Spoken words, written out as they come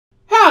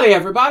Howdy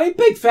everybody,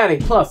 Big Fatty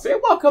Plus here.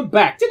 Welcome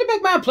back to the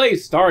Big Man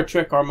Plays Star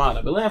Trek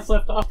Armada. But last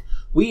left off,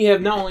 we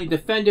have not only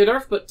defended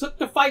Earth, but took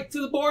the fight to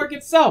the Borg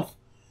itself.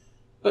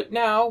 But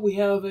now we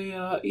have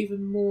a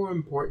even more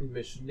important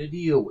mission to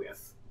deal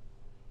with.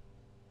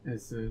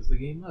 As soon as the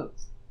game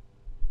loads.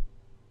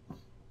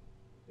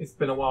 It's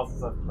been a while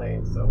since I've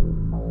played, so...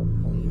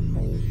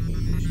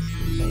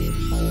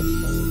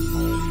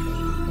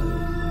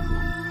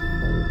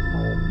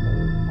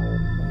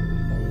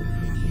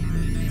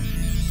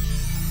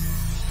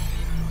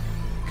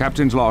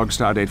 Captain's log,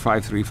 stardate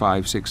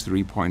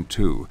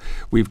 53563.2.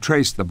 We've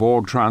traced the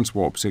Borg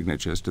transwarp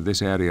signatures to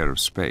this area of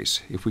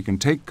space. If we can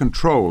take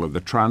control of the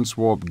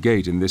Transwarp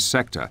Gate in this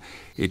sector,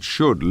 it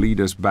should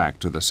lead us back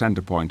to the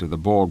center point of the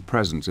Borg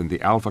presence in the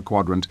Alpha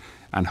Quadrant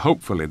and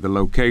hopefully the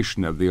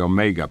location of the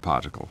Omega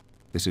particle.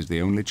 This is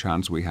the only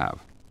chance we have.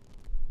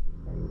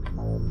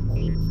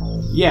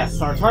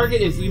 Yes, our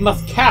target is we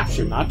must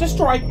capture, not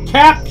destroy,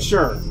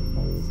 capture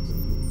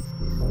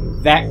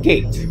that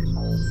gate.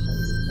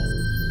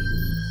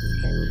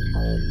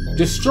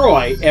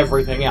 Destroy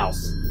everything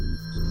else.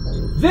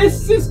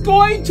 This is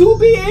going to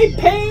be a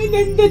pain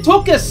in the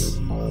tuchus!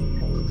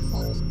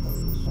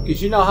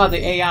 Because you know how the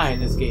AI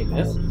in this game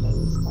is.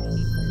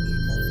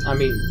 I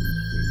mean,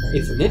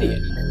 it's an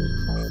idiot.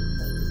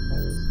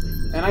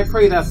 And I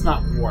pray that's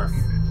not Worf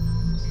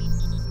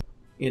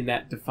in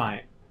that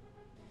Defiant.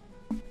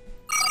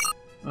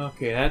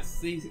 Okay, that's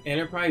the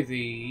Enterprise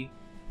E.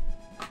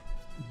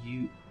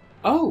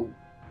 Oh!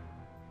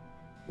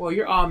 Well,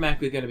 you're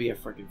automatically going to be a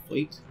freaking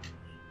fleet.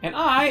 And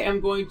I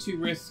am going to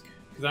risk,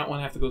 because I don't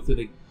want to have to go through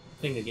the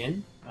thing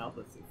again. Well,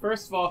 let's see.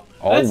 First of all,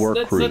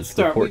 let's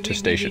start. Report to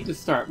station. We need to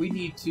start. We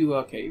need to,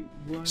 okay.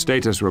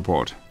 Status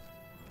report.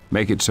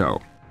 Make it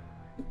so.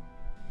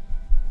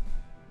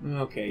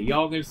 Okay,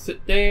 y'all gonna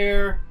sit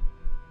there.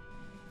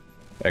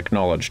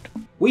 Acknowledged.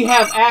 We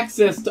have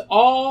access to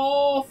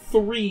all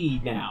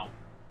three now.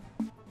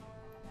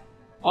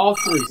 All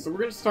three. So we're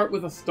gonna start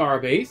with a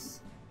starbase.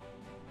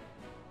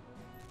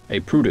 A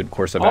prudent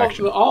course of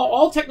action.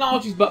 All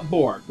technologies but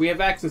Borg. We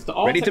have access to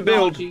all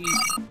technologies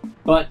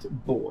but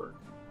Borg.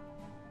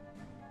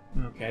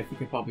 Okay, I think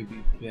it'd probably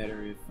be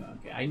better if...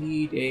 Okay, I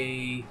need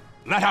a...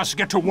 Let us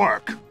get to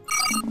work!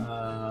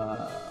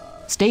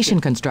 Station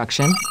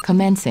construction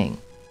commencing.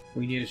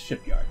 We need a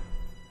shipyard.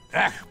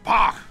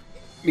 Bah!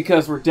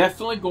 Because we're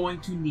definitely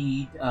going to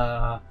need,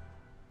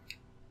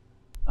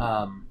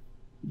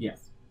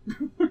 yes.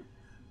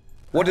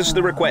 What is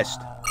the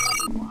request? What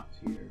do we want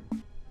here?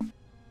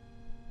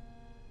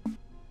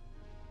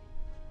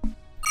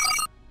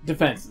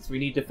 Defenses. We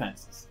need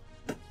defenses.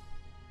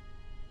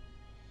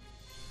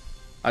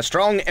 A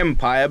strong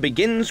empire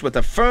begins with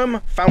a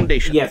firm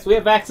foundation. Yes, we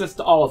have access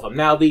to all of them.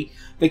 Now, the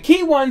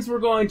key ones we're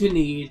going to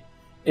need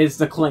is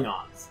the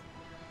Klingons.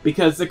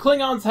 Because the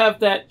Klingons have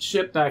that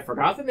ship that I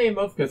forgot the name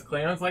of, because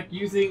Klingons like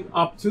using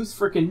obtuse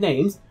freaking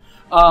names,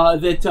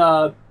 what is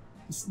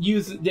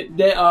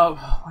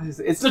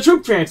it? It's the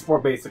troop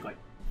transport, basically.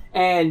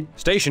 And...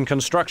 Station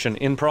construction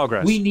in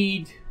progress. We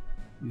need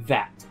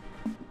that.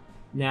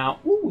 Now,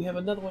 ooh, we have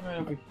another one right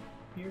over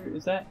here.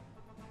 Is that?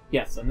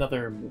 Yes,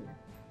 another...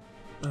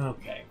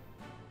 Okay.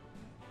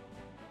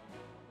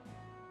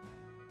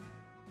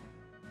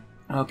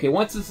 Okay,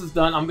 once this is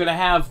done, I'm going to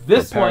have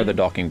this Prepare the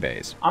docking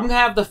bays. I'm going to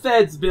have the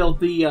feds build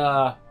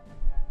the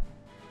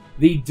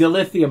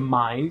dilithium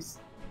mines.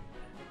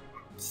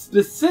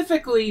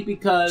 Specifically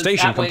because...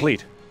 Station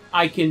complete.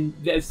 I can...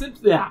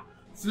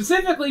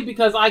 Specifically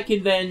because I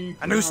can then...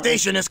 A new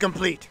station is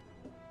complete.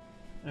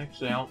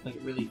 Actually, I don't think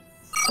it really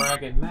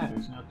fragging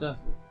matters now, does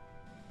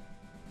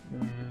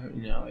it?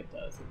 No, it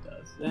does. It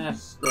does.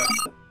 That's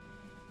good.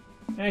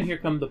 And here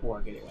come the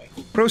Borg, anyway.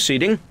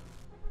 Proceeding.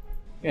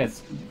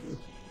 Yes.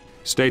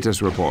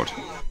 Status report.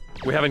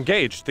 We have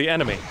engaged the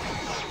enemy.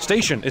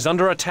 Station is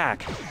under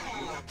attack.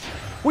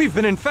 We've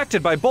been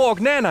infected by Borg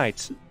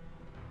nanites.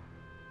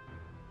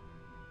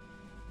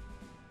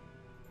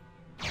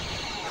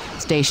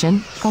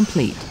 Station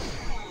complete.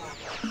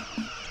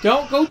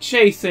 Don't go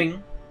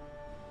chasing.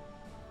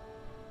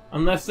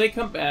 Unless they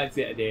come back.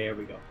 Yeah, there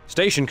we go.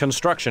 Station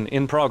construction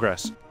in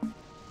progress.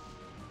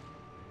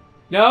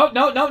 No.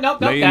 That's what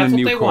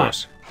they want.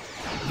 course.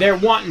 They're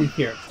wanting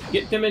here.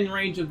 Get them in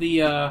range of the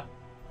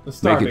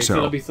starbase. So.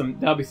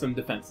 There'll be some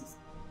defenses.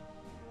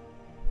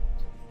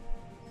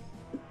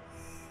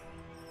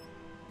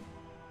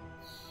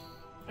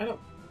 I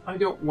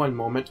don't. One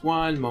moment.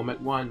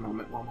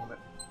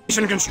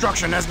 Station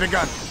construction has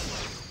begun.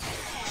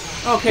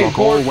 Okay, Lock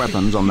Borg, all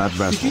weapons on that could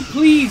vessel. you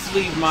please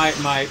leave my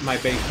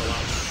base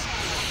alone?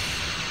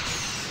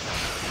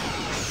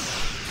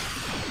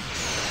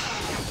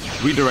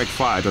 Redirect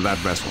fire to that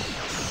vessel.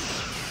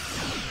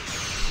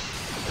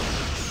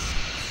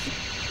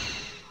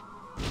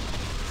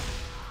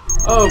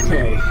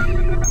 Okay.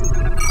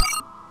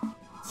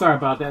 Sorry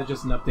about that.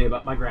 Just an update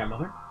about my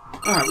grandmother.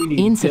 Alright, we need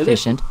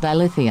Insufficient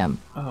dilithium.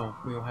 Oh,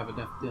 we don't have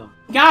enough deal.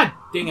 God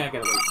dang, I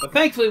gotta wait. But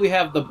thankfully we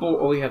have the Borg.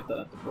 Oh, we have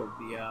the Borg.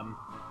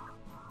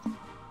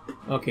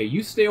 Okay,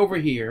 you stay over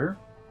here.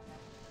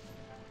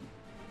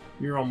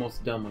 You're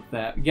almost done with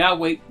that. Yeah,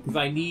 wait, because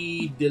I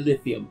need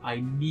dilithium.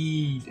 I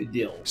need a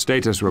dill.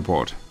 Status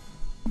report.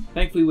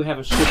 Thankfully, we have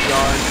a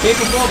shipyard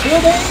capable of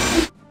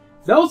building!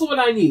 Those are what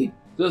I need.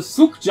 The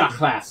Sukja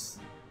class.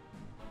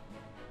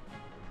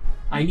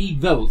 I need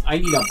those. I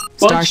need a bunch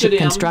Starship of them.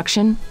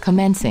 construction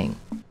commencing.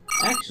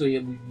 Actually,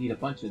 we need a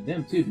bunch of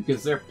them too,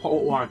 because their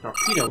polar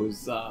torpedo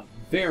is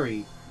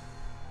very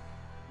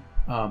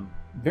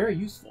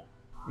useful,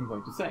 I'm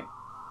going to say.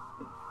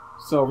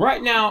 So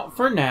right now,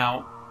 for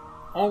now,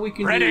 all we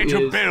can Ready do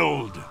to is...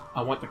 build.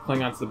 I want the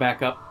Klingons to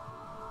back up.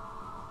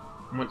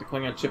 I want the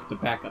Klingon ship to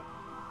back up.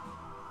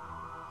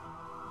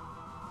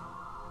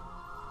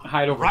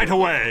 Hide over Right here.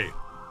 away.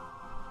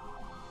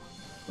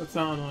 What's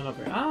on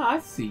over here? Ah, I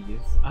see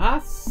yous. I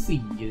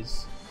see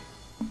yous.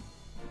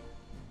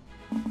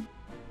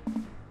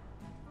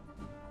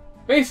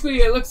 Basically,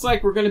 it looks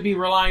like we're going to be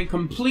relying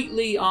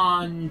completely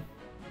on...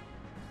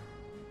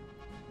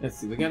 Let's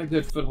see, we got a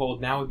good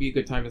foothold. Now would be a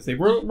good time to say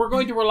we're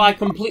going to rely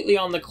completely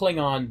on the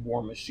Klingon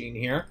war machine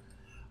here.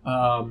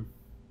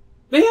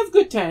 They have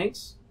good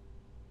tanks.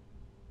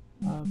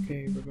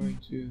 Okay, we're going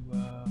to...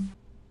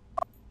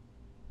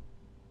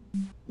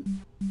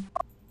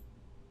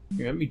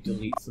 Here, let me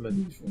delete some of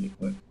these really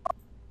quick.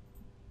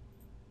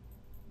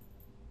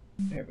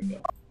 There we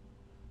go.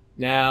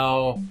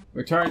 Now,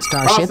 return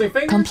crossing Starship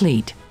fingers.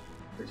 complete.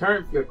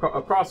 Return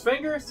across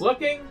fingers,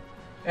 looking.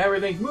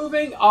 Everything's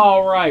moving.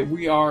 Alright,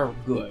 we are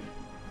good.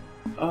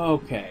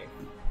 Okay.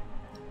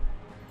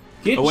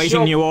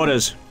 Awaiting new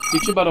orders.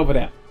 Get your butt over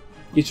there.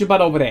 Get your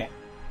butt over there.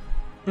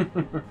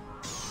 The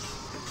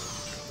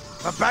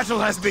battle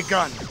has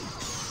begun.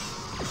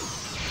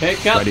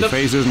 Take out Ready the...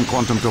 phasers and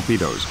quantum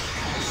torpedoes.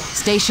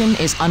 Station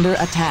is under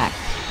attack.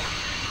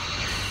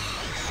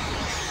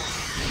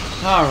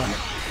 Alright.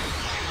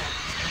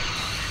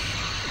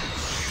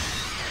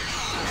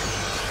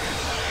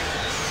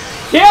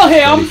 Kill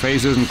him! Ready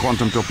phasers and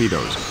quantum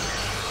torpedoes.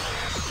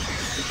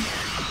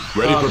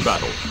 Ready for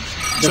battle.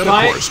 Set a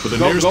Defiant, course for the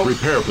go, nearest go.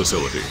 repair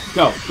facility.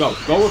 Go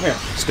repair.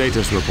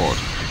 Status report.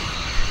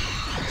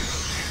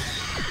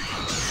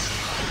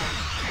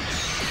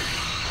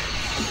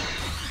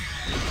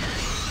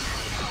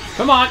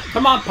 Come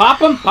on, pop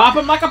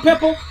him like a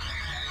pimple.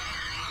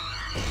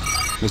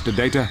 Mr.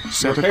 Data,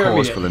 set Repair a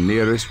course immediate. for the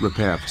nearest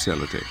repair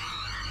facility.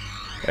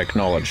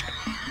 Acknowledged.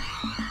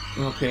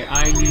 Okay,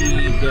 I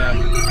need...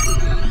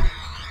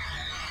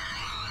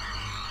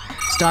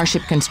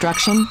 Starship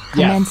construction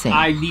Yes, commencing.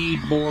 I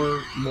need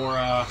more,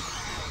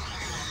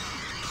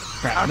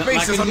 crap. Our Nothing I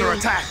base is can under do.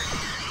 attack.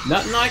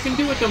 Nothing I can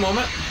do at the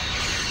moment.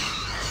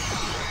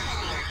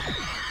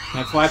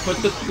 That's why I put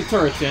the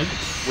turrets in.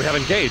 We have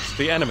engaged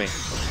the enemy.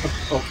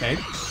 Okay.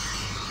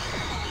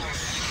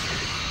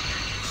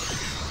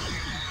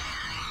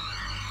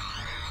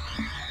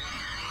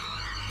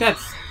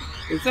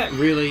 Is that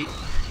really?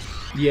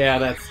 Yeah,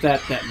 that's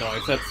that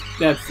noise.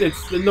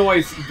 It's the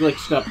noise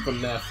glitched up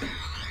from this.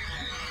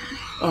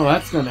 Oh,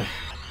 that's gonna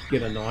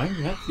get annoying.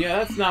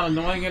 That's not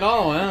annoying at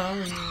all.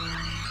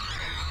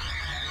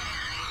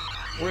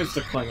 Where's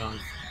the Klingons?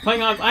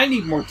 Klingons, I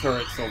need more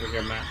turrets over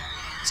here, man.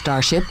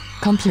 Starship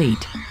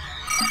complete.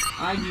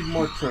 I need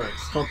more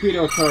turrets.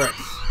 Torpedo turrets.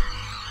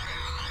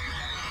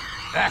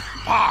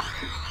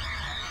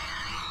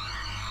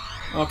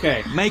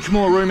 Okay. Make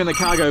more room in the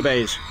cargo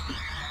bays.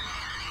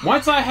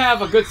 Once I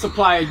have a good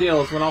supply of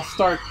deals, when I'll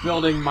start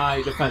building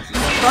my defenses.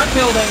 I'll start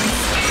building...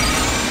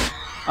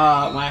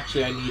 well,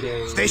 actually, I need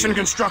a... Station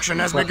construction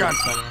has weapons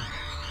begun. center.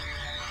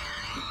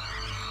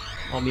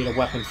 I'll need a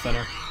weapons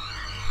center.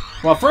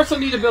 Well, first I'll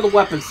need to build a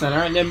weapons center,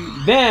 and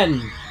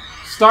then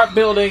start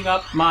building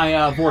up my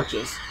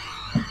Vorches.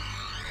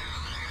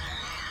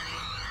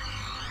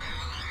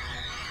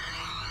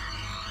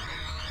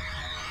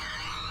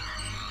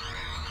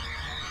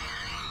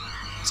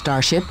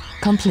 Starship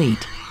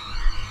complete.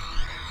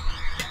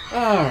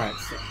 Alright,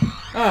 so...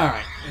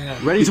 Alright.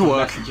 Ready to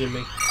work. Messaging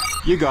me.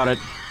 You got it.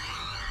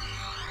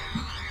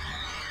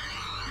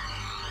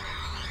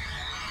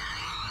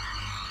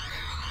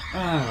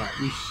 Alright,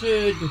 we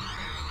should...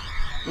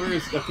 Where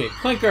is... Okay,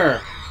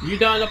 Clinker! You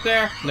done up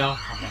there? No?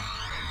 Okay.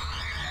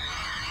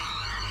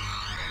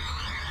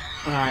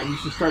 Alright, we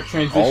should start All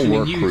transitioning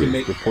work you to crews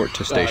make report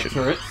to station.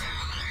 turrets.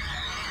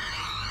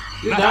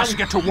 You Let done? us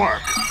get to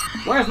work.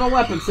 Where's my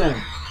weapon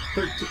center?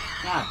 13...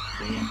 God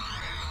dang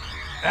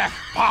it.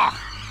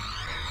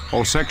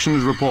 All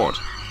sections report.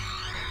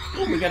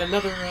 Oh, we got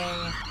another,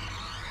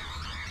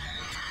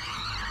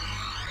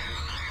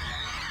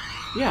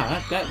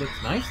 Yeah, that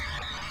looks nice.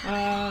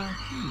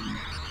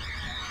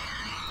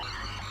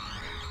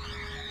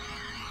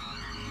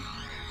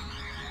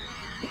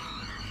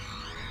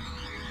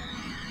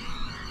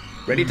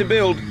 Ready to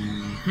build.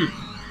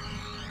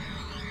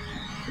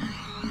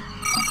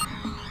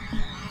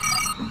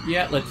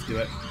 Yeah, let's do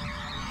it.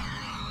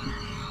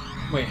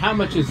 Wait, how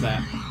much is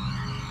that?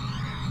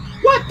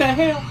 What the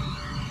hell?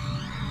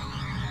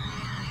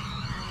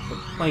 A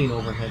plane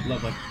overhead,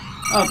 lovely.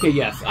 Okay,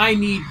 yes, I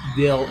need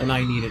dill, and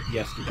I need it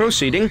yesterday.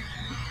 Proceeding.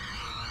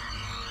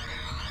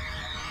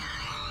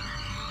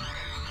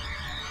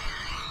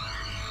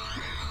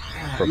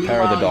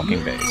 Prepare the Meanwhile, docking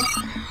you- bays.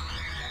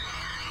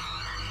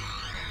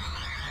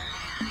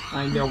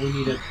 I know we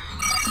need need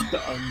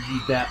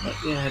that, but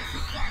yeah, it's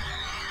fine.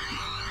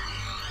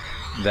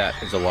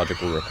 That is a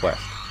logical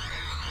request.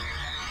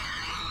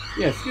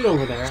 Yeah, scoot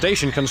over there.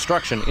 Station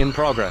construction in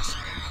progress.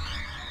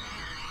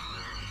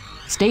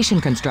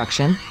 Station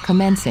construction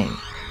commencing.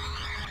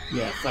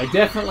 Yes, I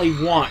definitely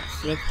want.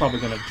 That's probably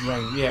going to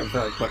drain. Yeah,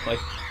 very quickly.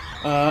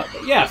 But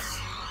yes,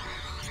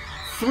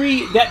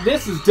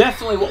 This is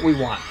definitely what we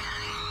want.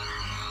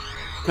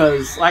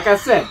 Because, like I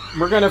said,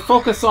 we're going to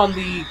focus on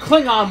the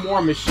Klingon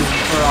war machine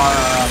for our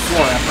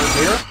war effort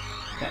here.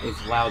 That is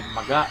loud,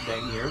 my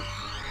goddamn here.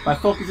 By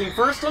focusing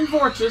first on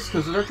Vorches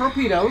because of their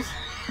torpedoes.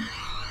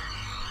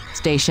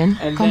 Station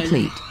And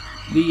complete.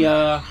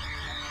 Then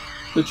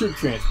the troop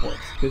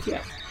transports. Because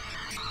yes.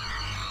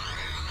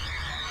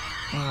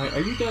 All right,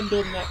 are you done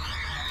building that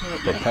turret?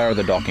 Yeah. Prepare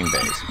the docking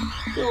bays.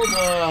 Build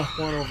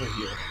one over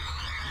here.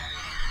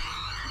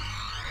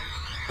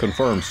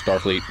 Confirmed,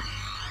 Starfleet.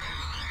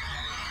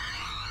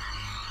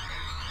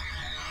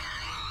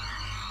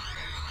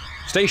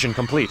 Station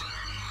complete.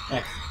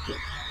 Excellent. Good.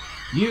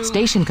 You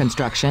Station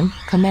construction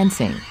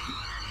commencing.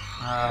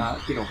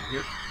 get over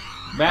here.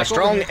 A Back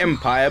strong over here.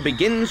 empire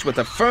begins with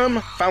a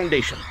firm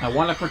foundation. I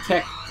want to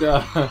protect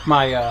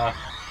my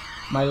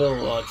my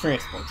little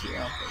transports here.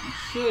 Okay, we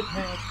should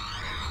have.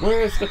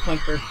 Where is the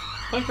clinker?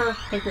 Clinker,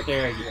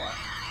 there you are.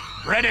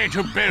 Ready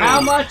to build. How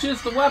much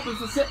is the weapons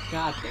to sit?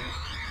 God damn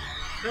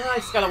it. I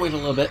just gotta wait a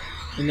little bit,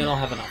 and then I'll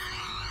have enough.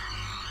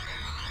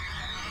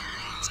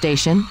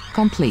 Station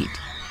complete.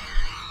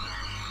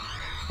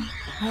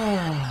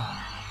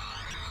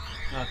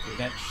 Okay,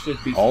 that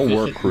should be All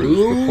sufficient. work crews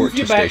report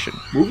you to back. station.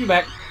 Move you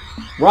back.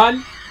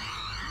 Run.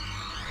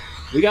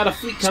 We got a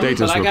fleet coming,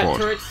 Status but I got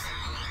report. turrets.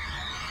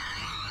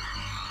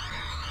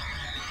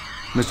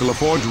 Mr.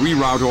 LaForge,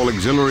 reroute all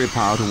auxiliary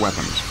power to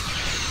weapons.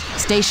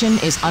 Station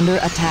is under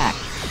attack.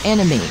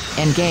 Enemy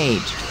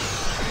engaged.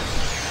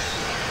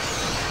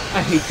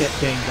 I hate that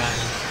dang guy.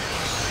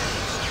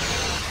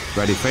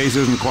 Ready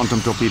phasers and quantum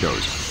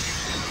torpedoes.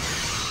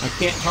 I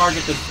can't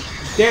target the.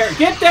 There,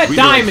 get that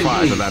Redirect diamond, fire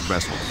please. to that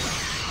vessel.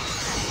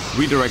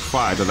 Redirect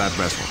fire to that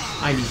vessel.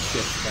 I need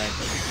ships back.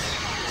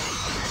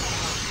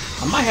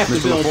 I might have to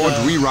Mr. build. LaForge,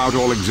 reroute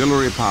all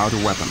auxiliary power to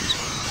weapons.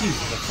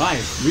 Jesus, the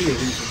fire's really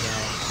losing now.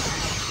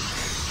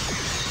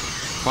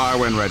 Fire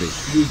when ready.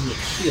 Losing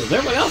its shield.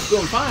 Everybody else is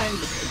doing fine.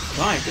 But it's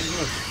fine. Good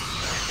work.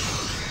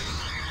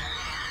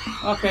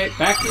 Okay,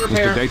 back to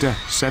repair. Mr. Data,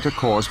 set a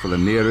course for the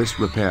nearest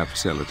repair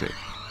facility.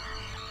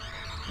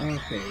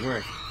 Okay, where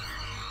is it?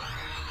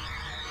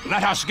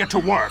 Let us get to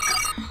work.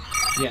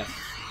 Yes.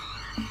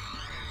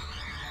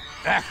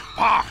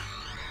 Pah.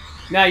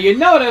 Now you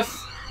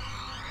notice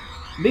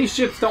these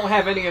ships don't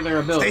have any of their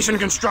abilities. Station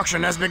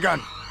construction has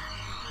begun.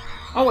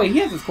 Oh wait, he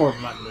has his core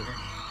maneuver.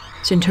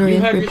 You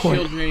Centurion have report.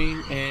 your shield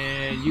drain,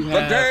 and you The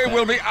have. day that.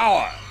 will be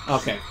ours.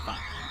 Okay, fine.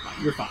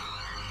 You're fine.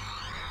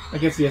 I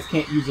guess you just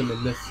can't use them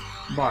in this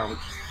bar, which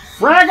is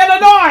fraggin'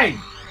 annoying!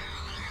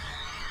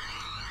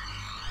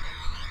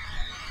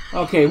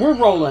 Okay, we're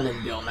rolling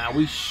in Dill now.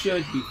 We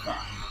should be fine.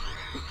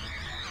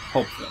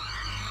 Hopefully.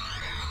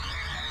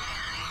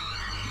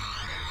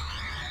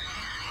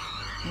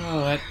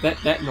 Oh,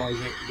 that noise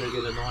ain't gonna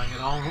get annoying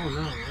at all. Oh,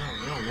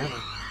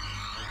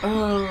 no,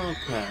 never.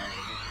 Okay.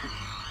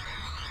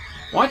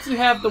 Once we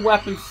have the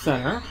weapons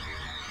center,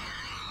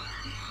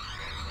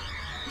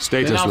 then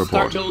Status I'll start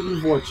report.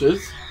 building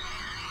Vorches.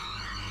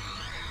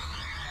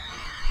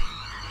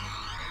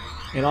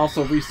 And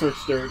also research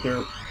their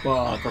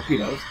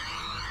torpedoes.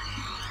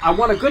 I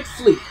want a good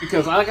fleet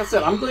because, like I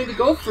said, I'm going to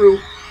go through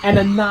and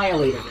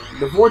annihilate everything.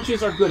 The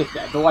Vorches are good at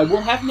that, though I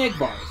will have neg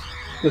bars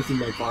because the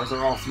neg bars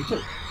are awesome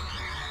too.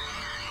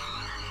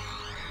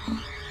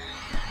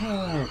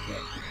 Okay.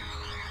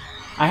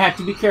 I have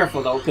to be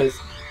careful though because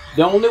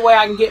the only way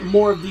I can get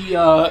more of the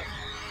A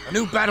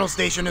new battle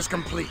station is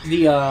complete.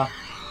 constructors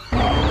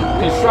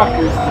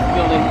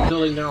is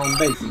building their own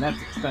base, and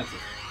that's expensive.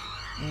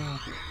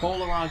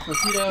 Polaron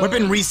torpedo.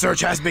 Weapon research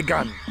has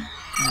begun.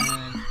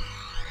 And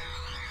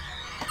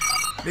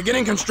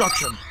Beginning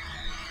construction.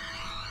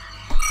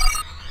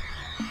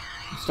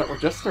 start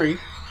with just 3.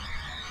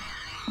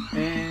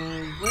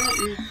 And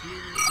where is your?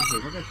 Okay,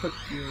 we're gonna put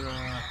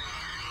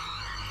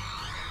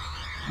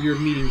your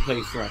meeting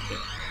place right there.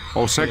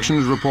 All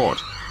sections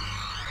report.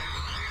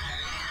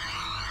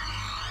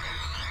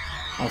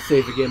 I'll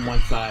save again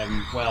once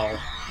I'm well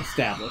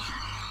established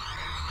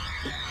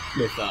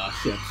with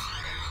ships.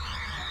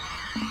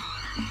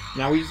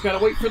 Now we just gotta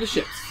wait for the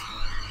ships.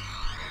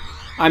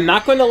 I'm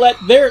not gonna let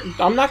their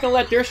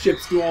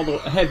ships do all the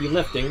heavy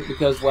lifting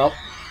because, well,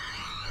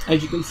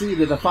 as you can see,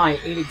 the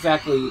Defiant ain't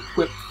exactly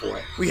equipped for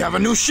it, We have a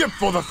new ship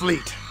for the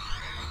fleet.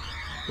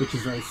 which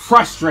is very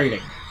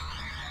frustrating.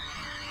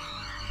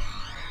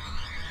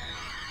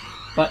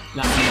 But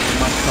not really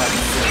much fun.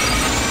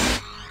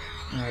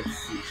 Let's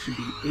see, should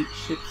be 8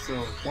 ships, so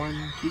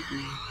 1, 2,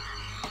 3,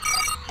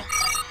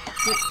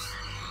 6.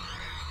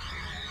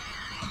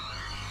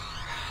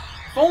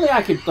 If only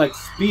I could, like,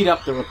 speed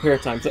up the repair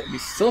times, that would be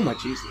so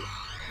much easier.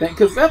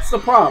 Because that's the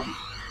problem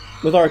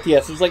with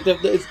RTS. It's like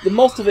the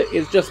most of it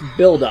is just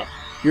build up.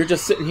 You're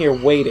just sitting here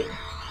waiting.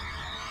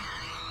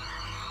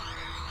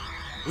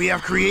 We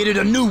have created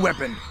a new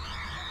weapon.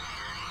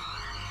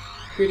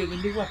 Created a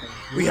new weapon.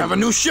 We have a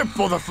new ship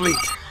for the fleet.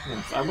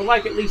 Yes, I would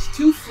like at least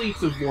 2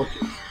 fleets of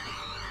Vorges.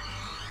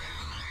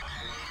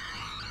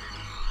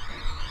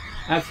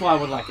 That's why I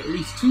would like at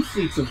least 2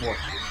 fleets of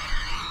Vorges.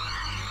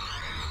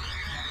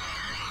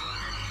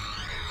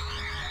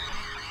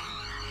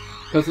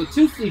 Because with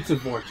 2 fleets of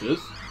Vorges,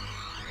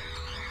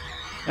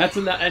 that's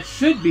enough. That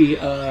should be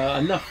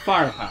enough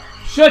firepower.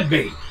 Should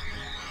be.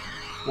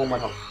 One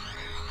might hope.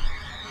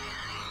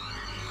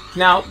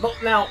 Now,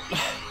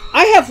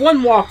 I have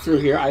one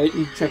walkthrough here. I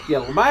didn't check the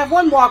other one, but I have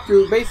one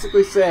walkthrough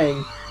basically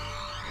saying,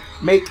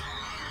 make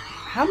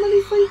how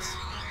many fleets?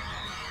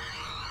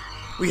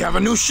 We have a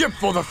new ship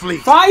for the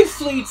fleet. 5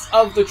 fleets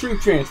of the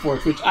troop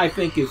transports, which I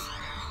think is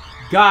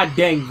god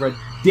dang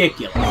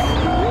ridiculous.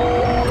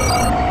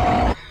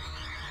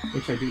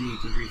 Which I do need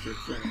to research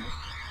for anyway.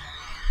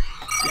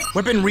 Yes.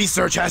 Weapon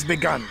research has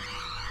begun.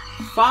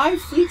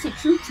 5 fleets of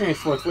troop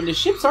transports when the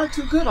ships aren't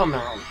too good on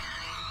their own.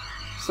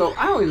 So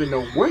I don't even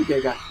know where they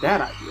got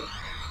that idea.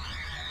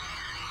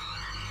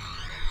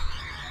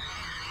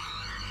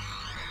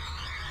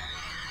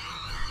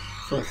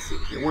 So let's see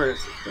here. Where is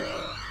it?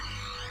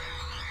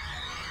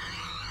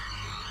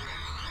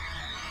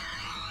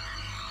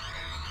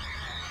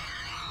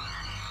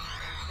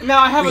 Now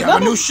I have a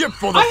new ship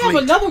for the fleet. I have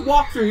another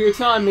walkthrough here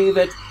telling me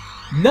that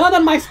none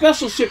of my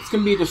special ships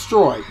can be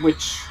destroyed,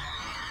 which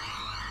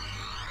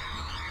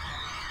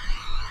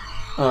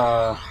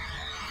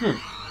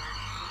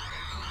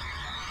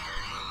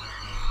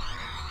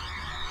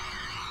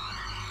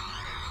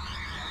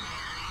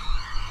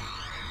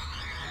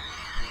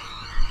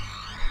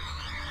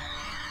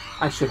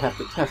I should have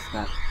to test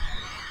that.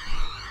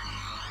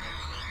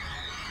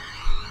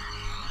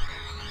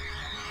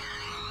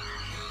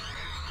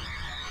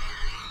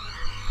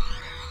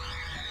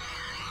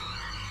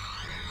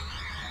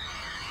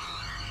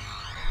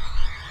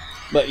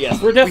 But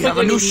yes, we're definitely we have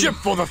a new ship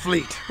for the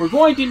fleet. We're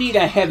going to need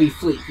a heavy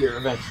fleet here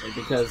eventually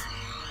because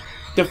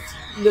the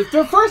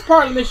first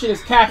part of the mission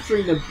is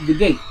capturing the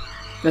gate.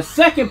 The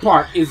second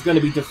part is going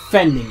to be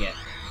defending it.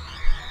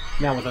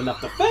 Now, with enough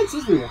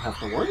defenses, we won't have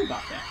to worry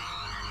about that.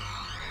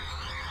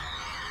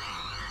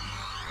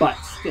 But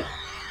still,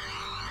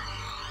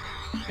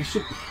 I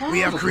should probably... We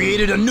have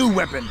created a new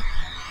weapon.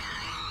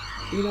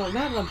 You know,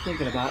 now that I'm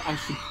thinking about it, I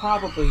should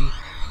probably...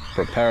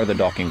 Prepare the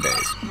docking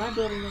bays. Can I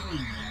build another...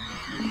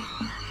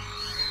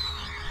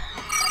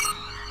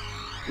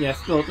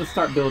 Yes, let's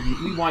start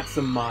building. We want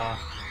some,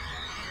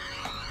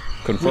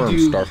 Confirmed,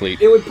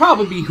 Starfleet. It would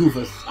probably behoove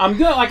us. I'm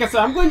good. Like I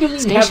said, I'm going to lean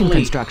Station heavily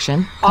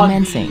construction on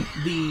commencing.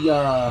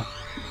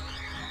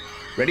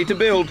 Ready to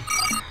build.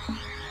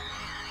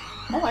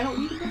 Oh, I don't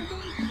need to build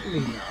those? I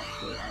mean, no.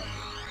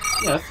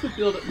 Yeah, let's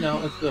build it. No,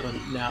 let's build it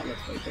now.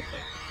 Let's wait.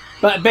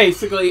 But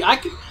basically, I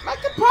could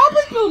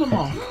probably build them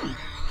all.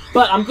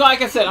 But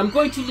like I said, I'm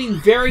going to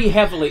lean very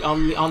heavily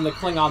on the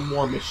Klingon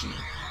war machine.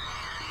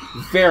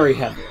 Very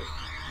heavily.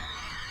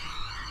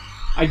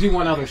 I do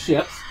want other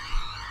ships.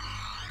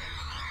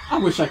 I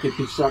wish I could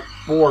construct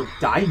Borg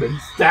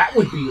diamonds. That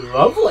would be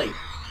lovely.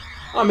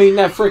 I mean,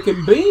 that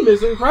freaking beam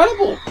is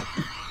incredible.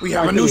 We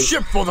have a new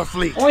ship for the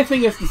fleet. Only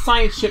thing is, the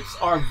science ships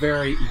are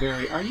very,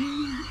 very... Are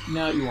you...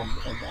 No, you want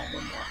one more.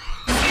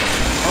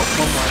 Oh,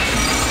 one more.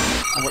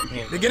 I wasn't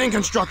paying attention. Beginning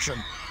construction.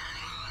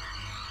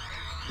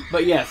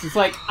 But yes, it's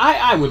like,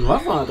 I would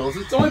love one of those.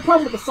 It's the only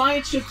problem with the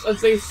science ships is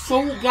they're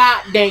so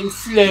goddamn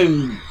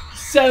slow.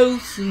 So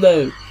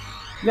slow.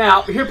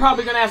 Now, you're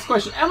probably going to ask the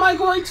question, am I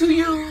going to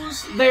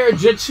use their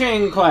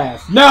Jachang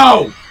class?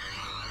 No!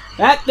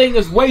 That thing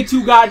is way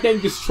too goddamn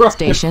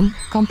destructive. Station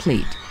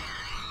complete.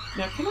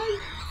 Now, can I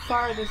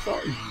fire this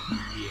off?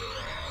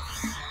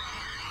 Yes.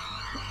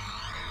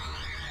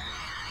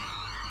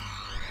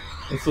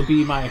 This will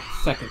be my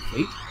second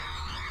fleet.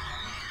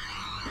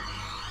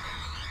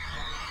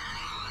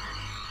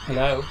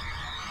 Hello?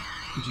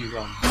 Did you,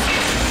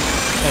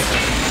 okay.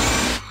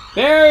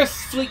 There's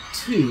fleet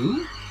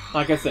 2,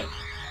 like I said.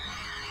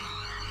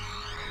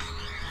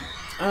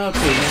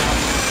 Okay,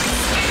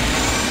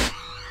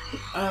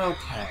 now...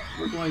 Okay,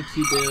 we're going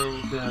to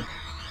build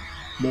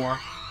more.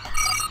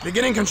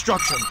 Beginning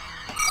construction.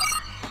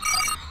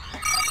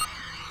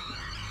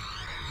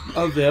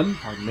 Of them,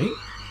 pardon me.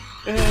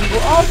 And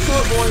we're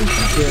also going to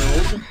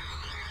build...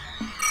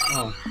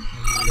 Oh,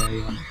 I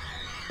need a...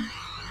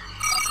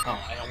 Oh,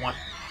 I don't want...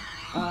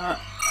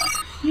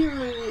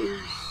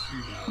 Heroes...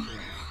 No.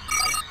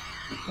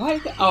 Why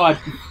did I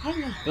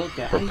build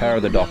that? Prepare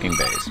the docking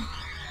bays.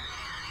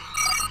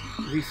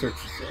 Research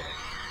facility.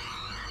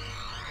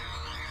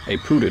 A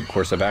prudent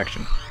course of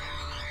action.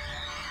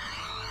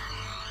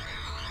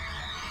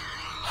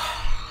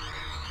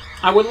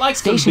 I would like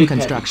some Station big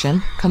construction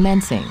heavies.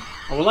 commencing.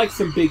 I would like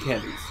some big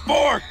heavies.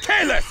 For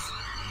Kalis!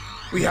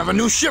 We have a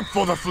new ship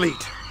for the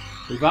fleet.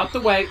 Move out the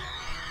way.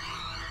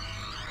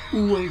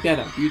 Ooh, ain't that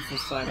a beautiful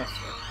sight, I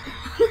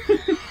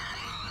swear.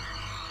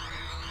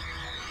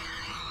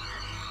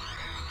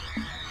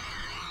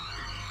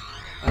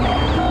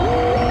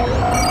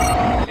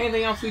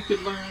 Anything else we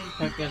could learn?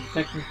 Check out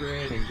the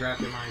Technogrid and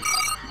grab your mind.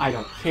 I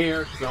don't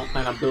care, because I don't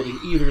plan on building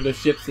either of the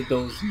ships that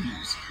those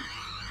use.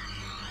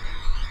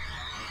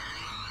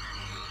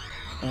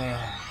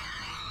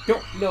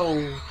 Don't know.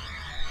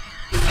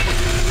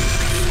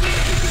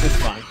 It's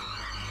fine.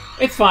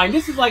 It's fine.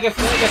 This is like I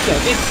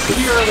said, it's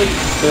purely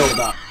build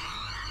up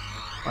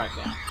right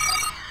now.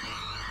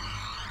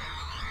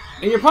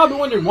 And you're probably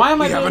wondering, why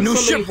am I doing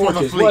so many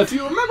forces? Well, if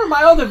you remember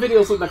my other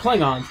videos with the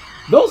Klingons,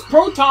 those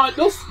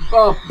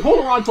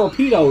Polaron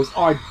torpedoes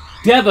are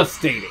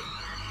devastating.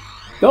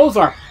 Those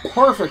are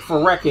perfect for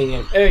wrecking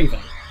and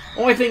anything.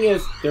 Only thing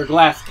is, they're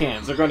glass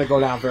cans. They're going to go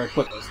down very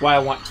quickly. That's why I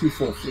want 2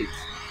 full fleets.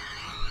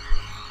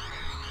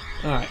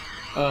 Alright.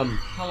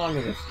 How long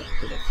is this done?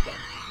 For this done?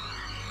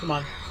 Come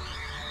on.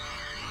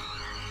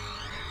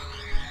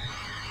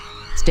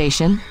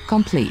 Station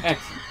complete.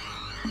 Excellent.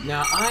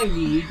 Now I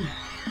need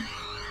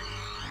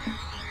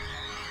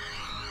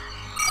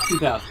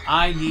 2,000.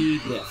 I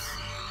need this.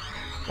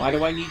 Why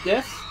do I need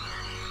this?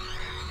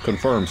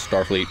 Confirmed,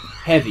 Starfleet.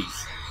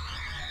 Heavies.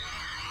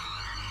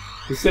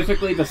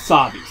 Specifically the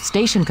Savis.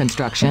 Station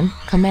construction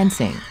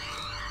commencing.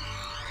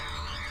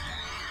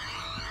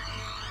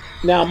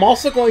 Now I'm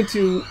also going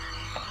to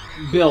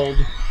build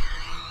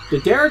the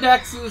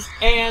Daradexes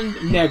and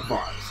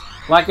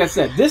Negvars. Like I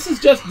said, this is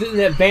just an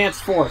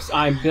advanced force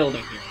I'm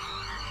building here.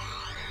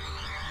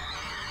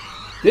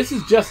 This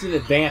is just an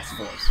advanced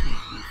force.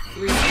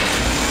 3, 4,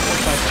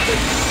 5,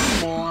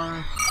 6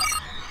 more.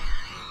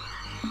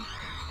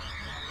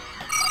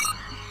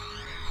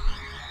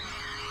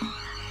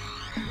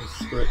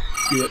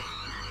 Screw it.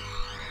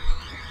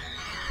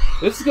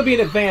 This is going to be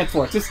an advanced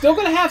force. It's still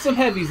going to have some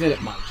heavies in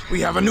it, Munch.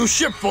 We have a new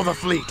ship for the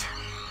fleet.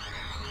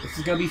 This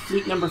is going to be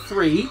fleet number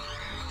 3.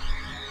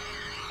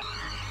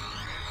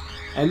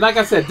 And like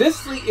I said, this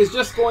fleet is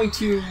just going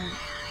to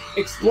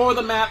explore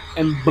the map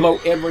and blow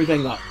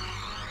everything up.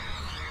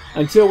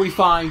 Until we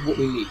find what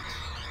we need.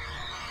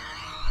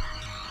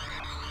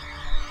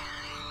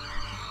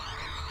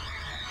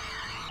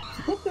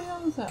 What the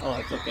hell is that? Oh,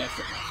 it's okay. It's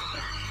okay.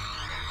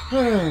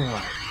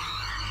 Alright.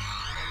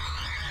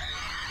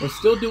 We're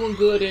still doing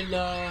good in,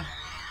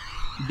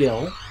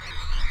 Dill. In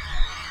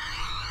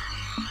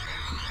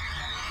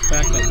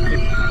fact, I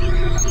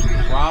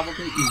think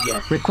probably,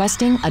 yes.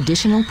 Requesting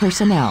additional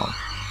personnel.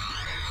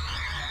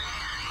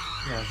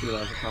 Yeah, I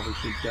realize I probably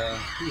should,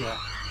 do that.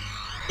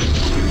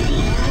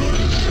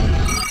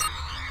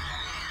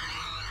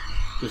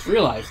 Just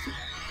realized.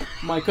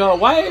 I'm like, oh,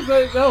 why is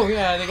it? Oh,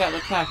 yeah, they got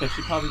attacked. I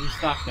should probably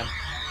restock them.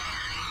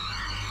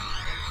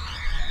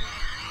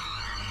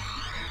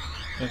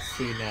 Let's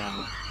see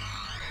now.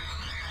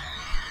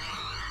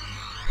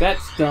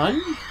 That's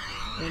done.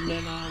 And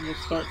then we'll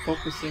start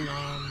focusing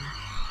on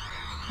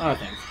other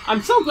things.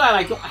 I'm so glad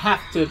I don't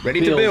have to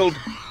Ready to build.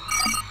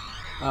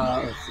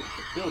 Let's see.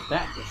 Build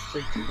that, go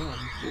straight to them.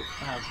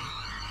 1,000.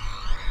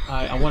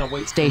 I want to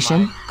wait.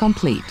 Station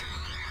complete.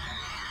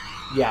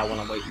 Yeah, I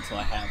want to wait until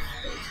I have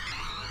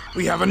those.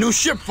 We have a new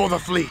ship for the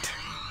fleet.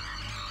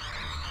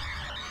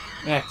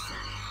 Excellent.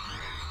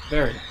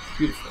 Very nice.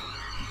 Beautiful.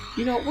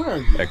 You know, where are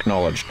you?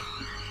 Acknowledged.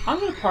 I'm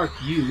going to park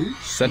you.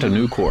 Set a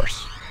new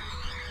course.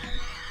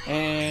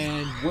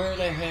 And where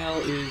the hell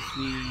is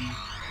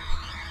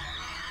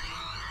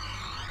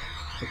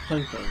the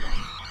clinker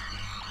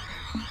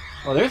one?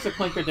 Oh, there's a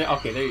clinker there.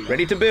 Okay, there you go.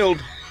 Ready to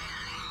build.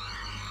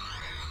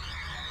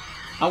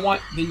 I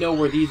want to know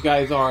where these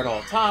guys are at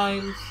all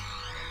times.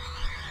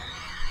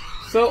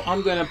 So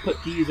I'm going to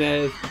put these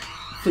as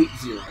Fleet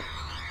 0.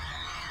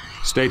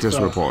 Status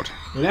report.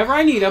 Whenever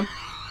I need them,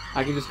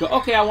 I can just go,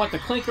 okay, I want the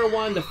clinker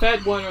one, the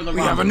fed one, or the We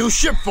have a new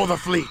ship for the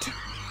fleet.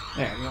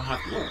 There, we don't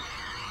have to worry.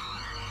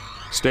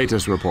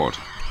 Status report.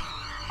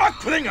 A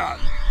Klingon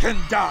can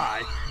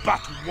die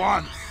but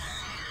once.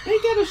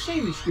 Ain't that a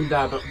shame that you can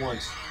die but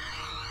once?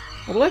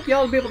 I would like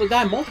y'all to be able to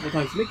die multiple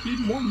times to make you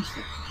even more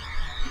useful.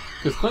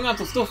 Because Klingons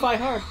will still fight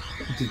hard.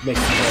 It just makes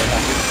me very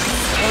happy.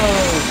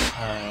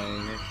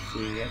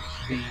 Okay, let's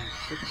see. HV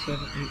 6,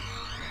 7,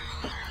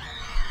 8.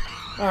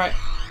 Alright.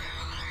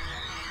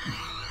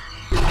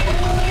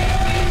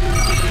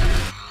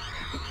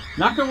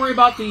 Not gonna worry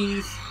about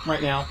these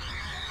right now.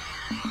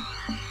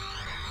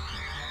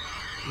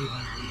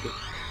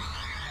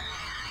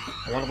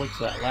 I want to wait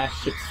till that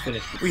last ship's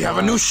finished. We have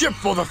a new ship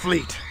for the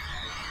fleet.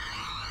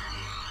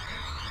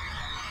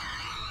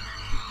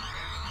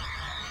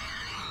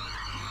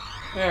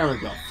 There we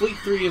go. Fleet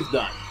 3 is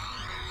done.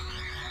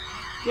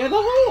 Yeah,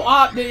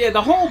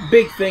 the whole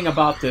big thing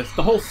about this,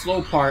 the whole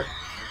slow part,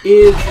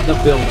 is the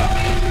build-up.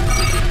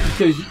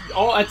 Because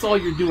that's all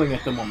you're doing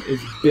at the moment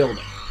is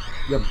building.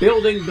 You're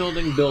building. I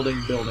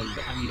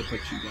need to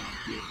put you down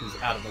here because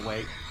it's out of the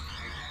way.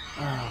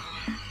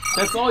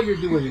 That's all you're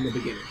doing in the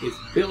beginning is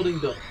building.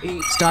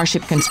 8,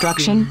 Starship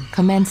construction 16.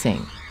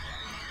 commencing.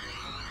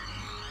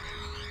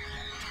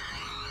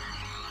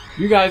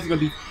 You guys are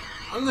gonna be.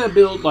 I'm gonna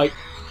build like.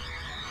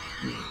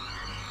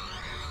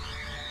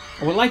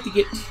 I would like to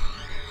get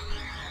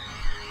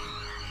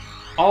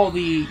all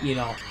the,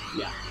 yeah.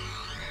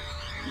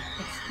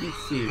 Let's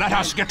see. Let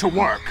us get to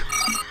work.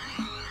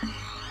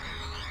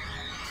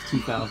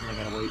 2000, I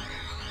gotta wait.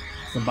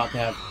 So I'm about to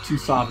have 2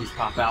 Savis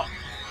pop out.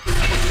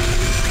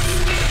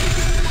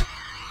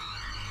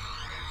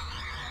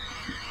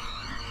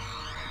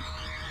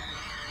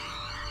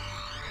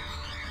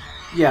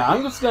 Yeah,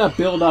 I'm just gonna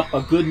build up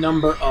a good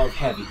number of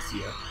heavies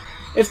here.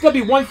 It's gonna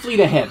be 1 fleet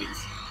of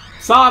heavies.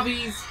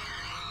 Savis,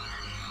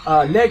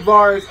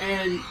 Negvars,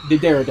 and the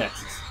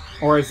Deradexes.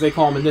 Or as they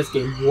call them in this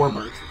game,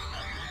 Warbirds.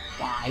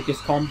 Why, I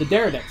just call them the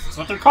Deradexes. That's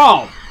what they're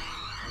called!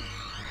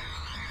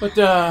 But,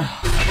 oh,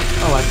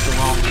 that's the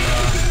wrong,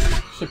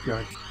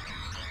 shipyard.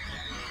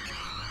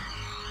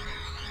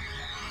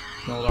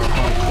 No, our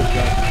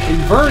shipyard.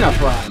 Inverna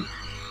Prime!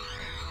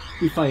 It'd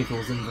be funny if it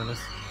was Inverness.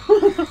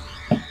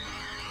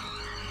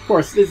 Of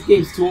course, this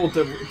game's too old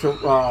to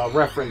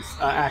reference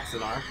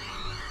Axanar.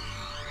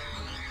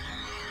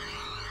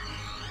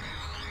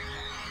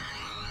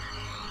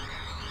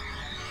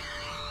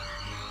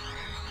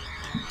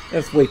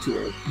 That's way too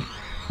old.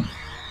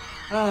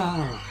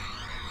 Oh.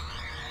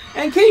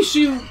 In case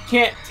you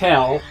can't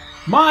tell,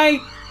 my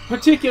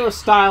particular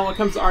style when it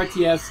comes to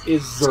RTS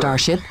is Zerg.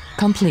 Starship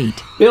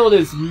complete. Build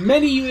as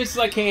many units as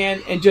I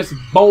can and just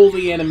bowl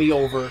the enemy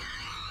over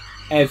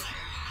as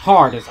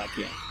hard as I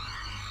can.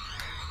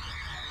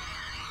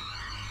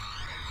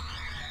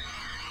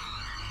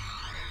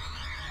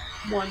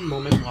 One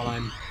moment while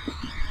I'm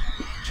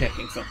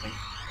checking something.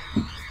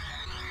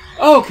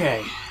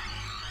 Okay.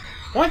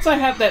 Once I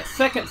have that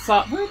second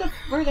Savi...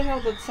 Where the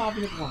hell did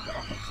Savi go?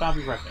 Okay,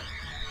 Savi's right there.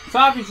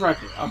 Savi's right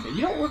there. Okay,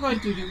 you know what we're going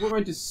to do? We're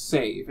going to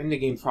save, and the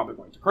game's probably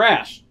going to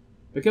crash.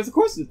 Because, of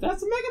course,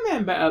 that's a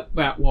Mega Man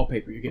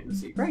wallpaper you're getting to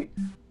see, right?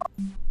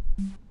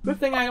 Good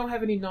thing I don't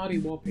have any naughty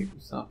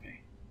wallpapers. Okay.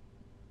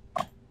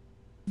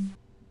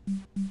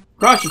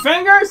 Cross your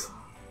fingers!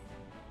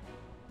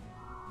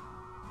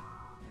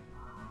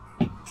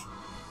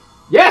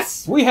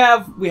 Yes! We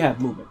have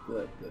movement.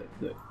 Good, good,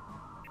 good.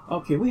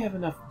 Okay, we have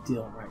enough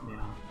dill right now.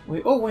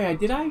 Wait, oh wait,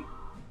 did I?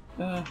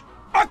 A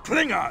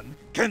Klingon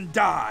can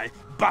die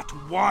but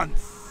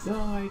once. No,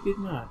 I did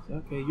not.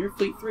 Okay, you're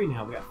Fleet 3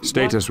 now. We got Fleet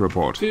Status 1,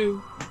 report.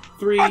 2,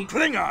 3. A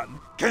Klingon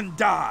can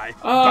die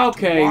but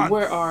Okay, once.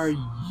 where are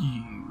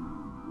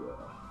you?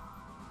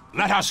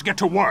 Let us get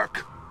to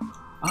work.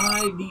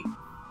 I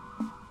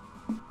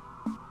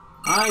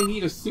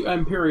need a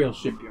Imperial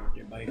shipyard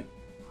here, buddy.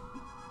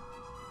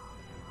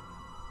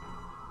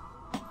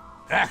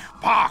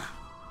 Pach.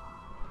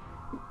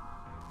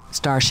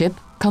 Starship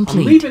I'm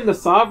complete. leaving the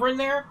Sovereign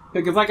there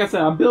because, like I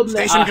said, I'm building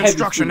Station a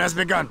construction heavy has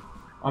begun.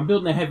 I'm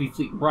building a heavy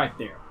fleet right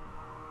there.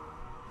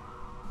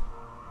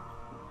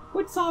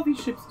 What Savi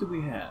ships do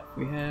we have?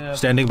 We have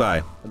Standing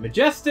by. the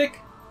Majestic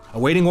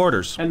Awaiting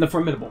orders. and the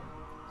Formidable.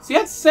 See,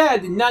 that's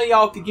sad that none of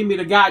y'all could give me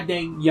the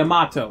goddamn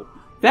Yamato.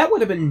 That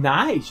would have been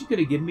nice. You could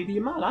have given me the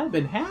Yamato. I'd have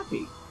been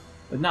happy.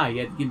 But nah,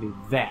 you had to give me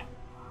that.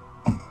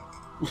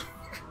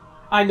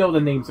 I know the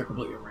names are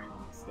completely random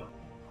still.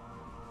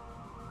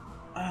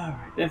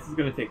 Alright, this is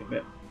gonna take a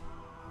bit.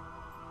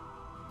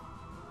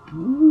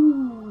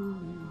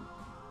 Ooh.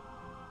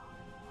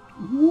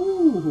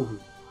 Ooh.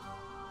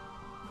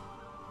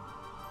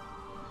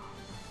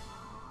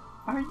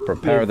 Are you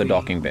Prepare the kidding?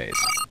 docking bays.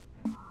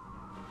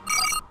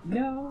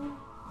 No.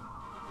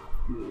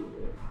 Good.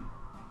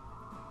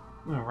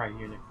 Well, right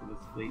here next to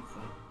this fleet,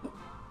 so.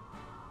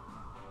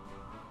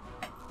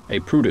 A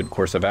prudent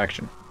course of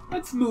action.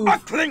 Let's move. A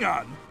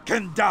Klingon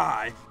can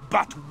die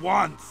but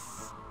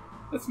once.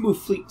 Let's move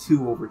Fleet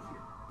 2 over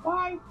here.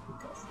 Why?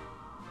 Because.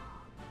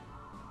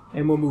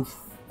 And we'll move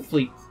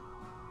Fleet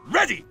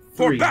Ready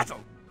for 3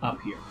 battle.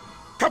 up here.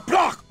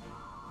 Kaplock!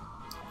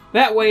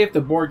 That way, if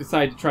the Borg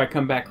decide to try to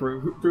come back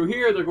through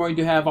here, they're going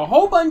to have a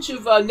whole bunch of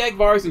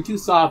Negvars and 2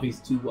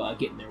 Savis to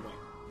get in their way.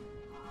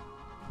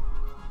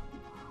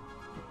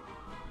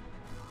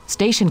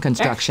 Station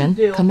construction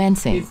Extra dill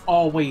commencing. is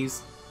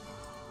always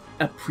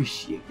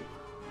appreciated.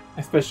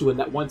 Especially when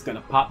that one's going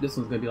to pop. This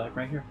one's going to be like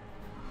right here.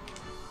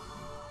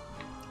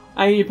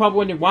 I mean, you're probably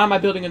wondering, why am I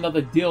building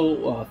another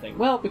dill thing?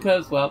 Well,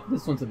 because, well,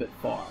 this one's a bit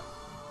far.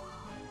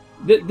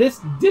 This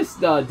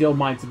dill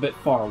mine's a bit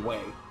far away.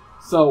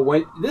 So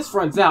when this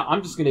runs out,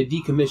 I'm just going to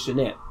decommission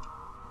it.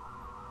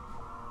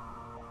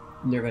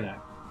 And they're going to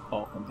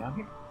all come down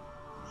here.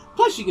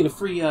 Plus, you get a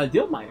free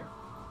dill miner.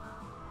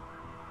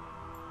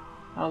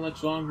 How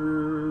much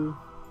longer?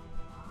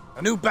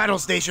 A new battle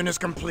station is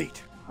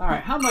complete.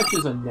 Alright, how much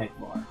is a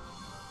Negvar?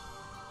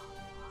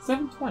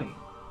 720.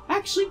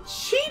 Actually,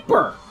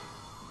 cheaper!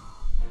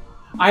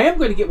 I am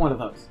going to get one of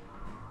those.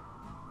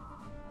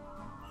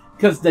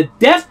 Because the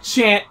death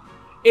chant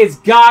is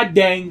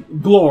goddamn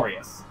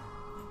glorious.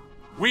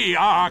 We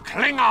are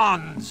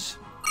Klingons.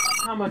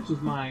 How much is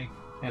my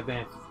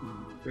advance?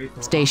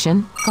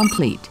 Station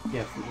complete.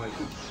 Yes, it was.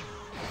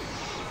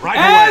 Right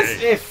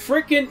As away. if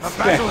freaking A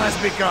battle has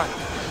begun.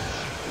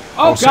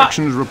 Oh All god!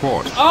 sections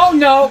report. Oh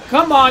no!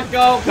 Come on,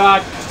 go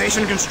god!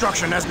 Station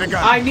construction has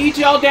begun. I need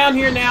y'all down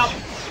here now.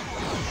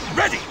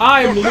 Ready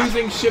I am for battle.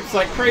 losing ships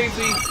like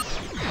crazy.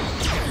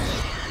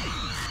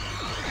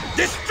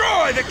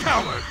 Destroy the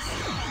cowards.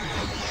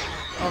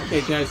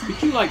 Okay, guys,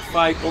 could you like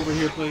fight over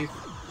here, please?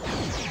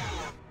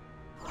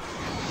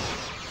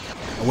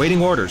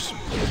 Awaiting orders.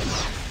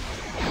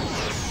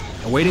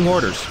 Awaiting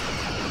orders.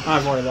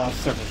 I've already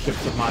lost several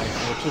ships of mine,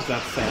 which is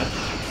that's sad.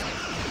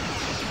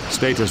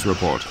 Status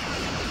report.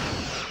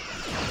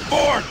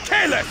 Borg,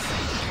 careless!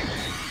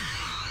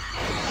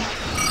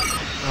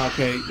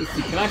 Okay, let's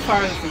see, can I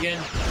fire this again?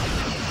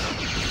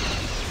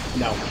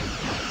 No.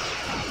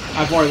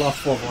 I've already lost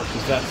 4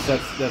 vortices. That's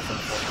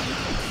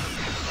unfortunate.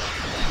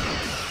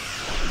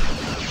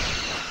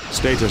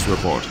 Status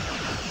report.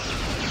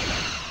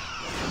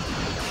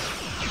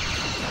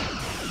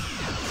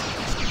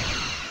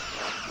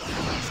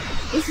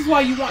 This is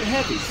why you want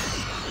heavies.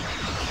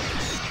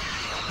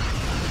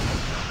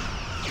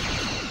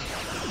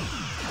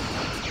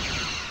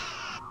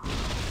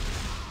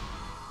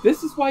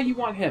 This is why you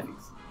want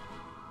heavies.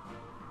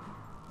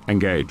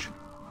 Engage.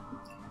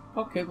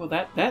 Okay, well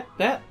that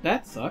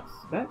sucks.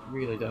 That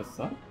really does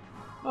suck.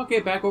 Okay,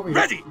 back over here.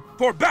 Ready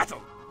for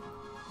battle!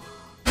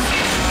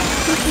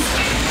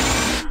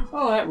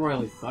 Oh, that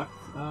royally sucks.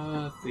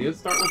 Let's see, let's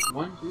start with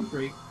 1, 2,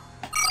 3.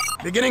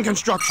 Beginning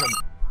construction.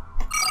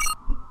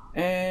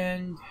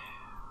 And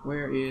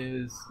where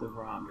is the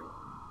Romulan?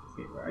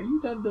 Okay, are you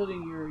done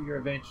building your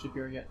advanced ship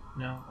here yet?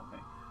 No?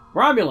 Okay.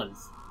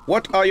 Romulans!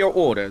 What are your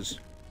orders?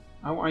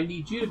 I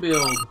need you to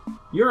build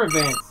your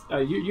advanced,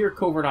 your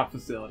covert op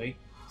facility,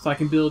 so I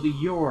can build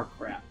your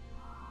crap.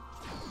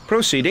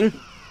 Proceeding.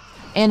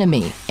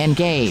 Enemy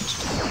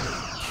engaged.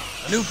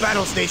 A new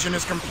battle station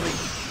is complete.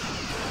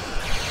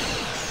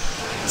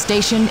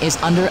 Station is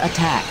under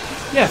attack.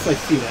 Yes, I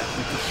see that.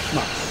 Come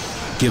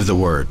on. Give the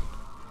word.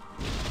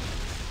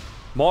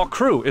 More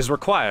crew is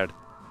required.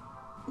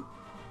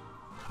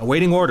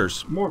 Awaiting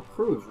orders. More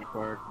crew is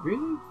required.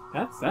 Really?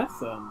 That's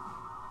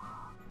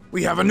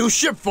We have a new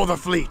ship for the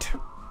fleet.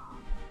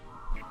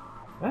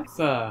 That's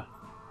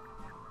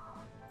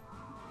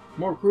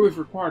more crew is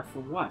required for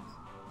what?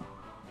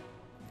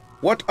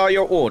 What are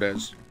your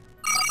orders?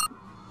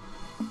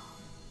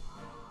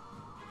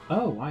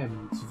 Oh, I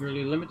am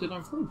severely limited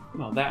on crew.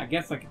 Well, that I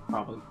guess I could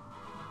probably.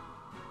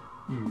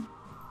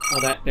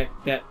 Well, that is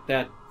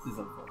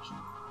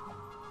unfortunate.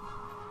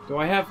 Do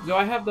I have the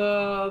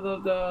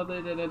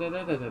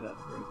where is it?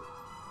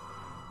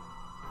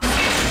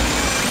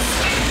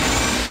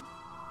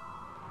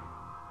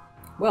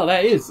 Well,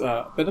 that is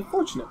a bit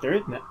unfortunate there,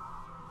 isn't it?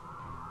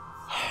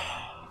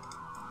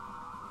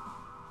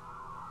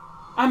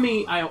 I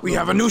mean, I don't We know.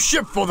 have a new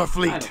ship for the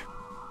fleet.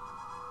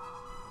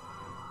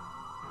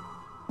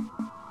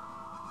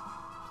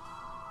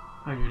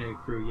 108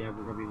 crew, yeah,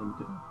 we're gonna be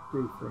limited on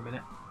crew for a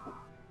minute.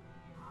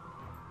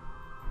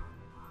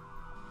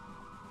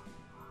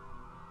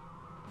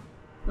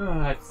 Oh,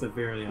 that's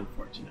severely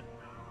unfortunate.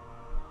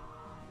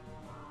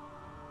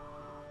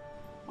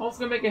 I was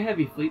gonna make a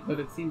heavy fleet, but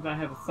it seems I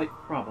have a slight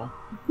problem.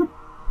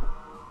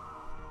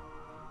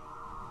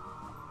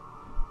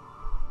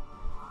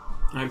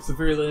 I'm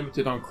severely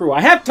limited on crew.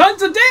 I have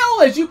tons of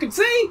deal, as you can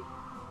see!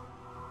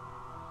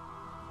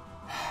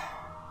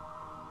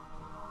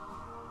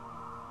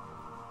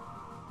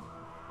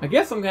 I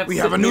guess I'm gonna have to We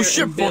sit have a new here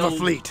ship and for the build-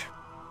 fleet.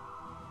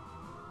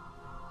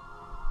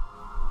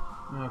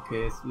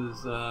 Okay, this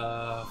was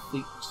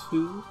Fleet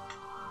 2.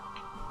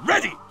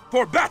 Ready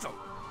for battle!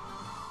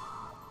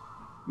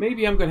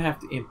 Maybe I'm gonna have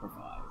to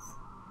improvise.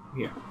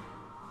 Here.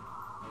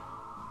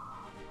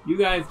 You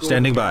guys go.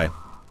 Standing by.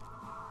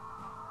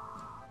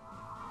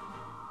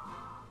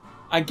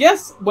 I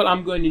guess what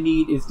I'm going to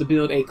need is to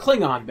build a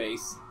Klingon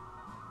base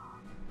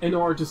in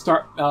order to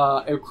start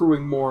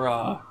accruing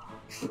more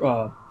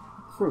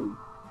crew.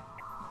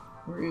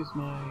 Where is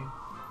my...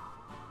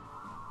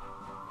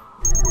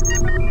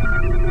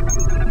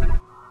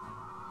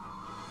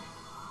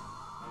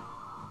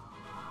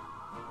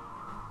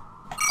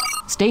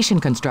 Station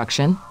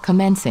construction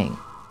commencing.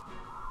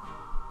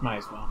 Might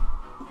as well.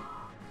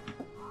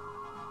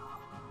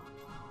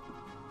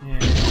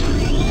 And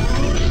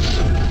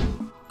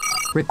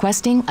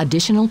Requesting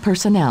additional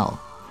personnel.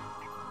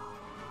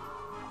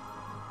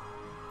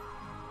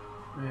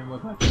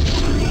 what about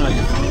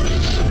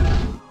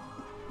oh,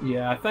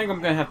 yeah, I think I'm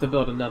gonna have to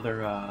build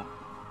another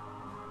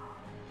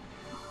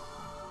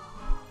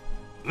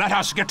Let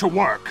us get to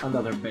work!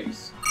 another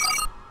base.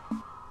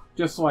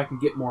 Just so I can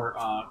get more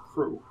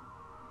crew.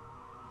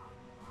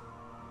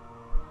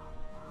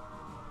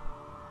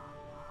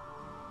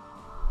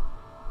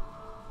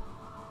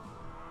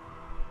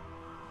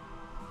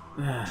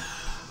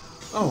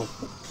 Oh,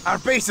 Our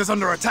base is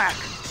under attack.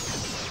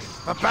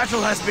 A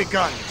battle has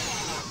begun.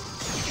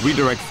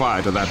 Redirect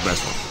fire to that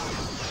vessel.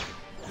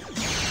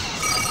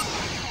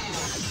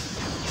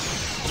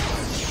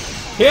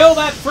 kill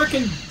that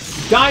frickin'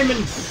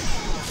 diamond!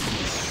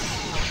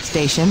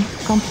 Station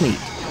complete.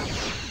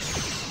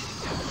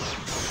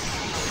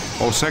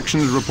 All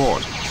sections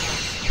report.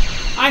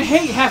 I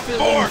hate having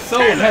to lean Borg, so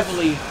careless!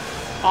 heavily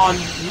on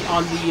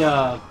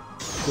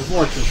the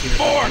vortex here.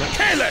 Borg,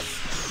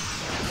 careless!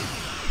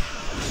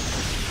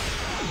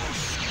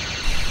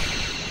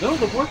 No,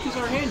 the vortex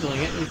are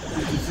handling it.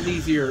 It's an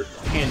easier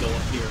handle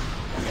up here.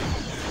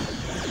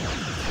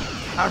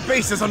 Our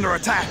base is under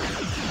attack.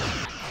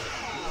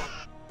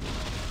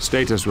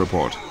 Status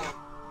report.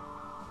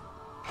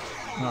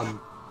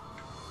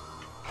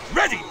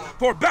 Ready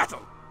for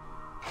battle!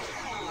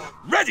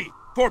 Ready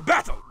for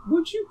battle!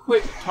 Would you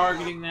quit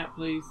targeting that,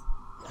 please?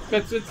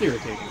 It's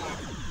irritating.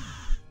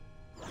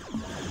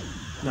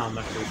 No, I'm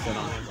not going to set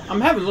on him.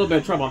 I'm having a little bit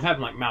of trouble. I'm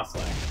having, like, mouse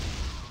lag.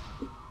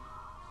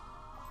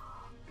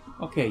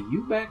 Okay,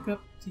 you back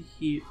up to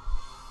here.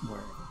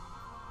 Wherever.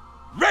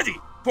 Ready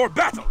for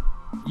battle!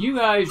 You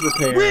guys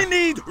repair. We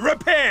need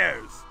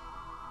repairs!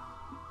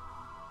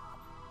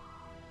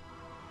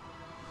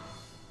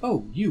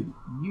 Oh, you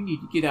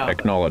need to get out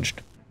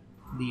Acknowledged.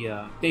 of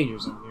the danger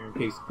zone here in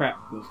case crap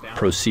goes down.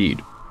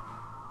 Proceed.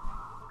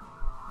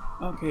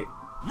 Okay.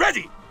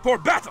 Ready for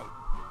battle!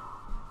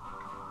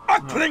 A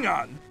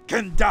Klingon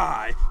can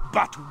die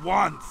but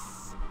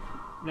once!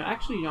 Now,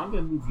 actually, I'm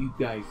going to move you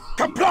guys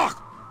here.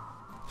 Kaplock!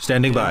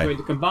 Standing I'm by. going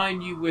to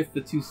combine you with the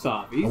two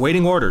Savis.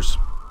 Awaiting orders.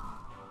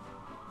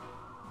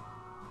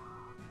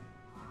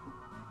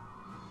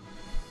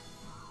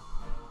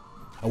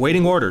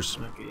 Awaiting orders.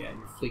 Okay, yeah,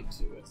 your fleet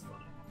too, that's fine.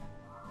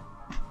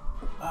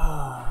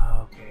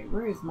 Okay,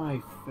 where is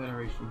my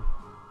Federation?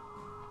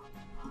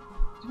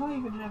 Do I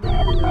even have it?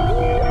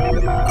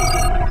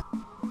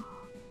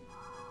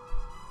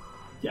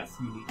 Yes,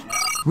 you need that.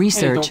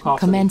 Research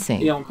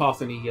commencing. It don't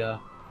cost any, A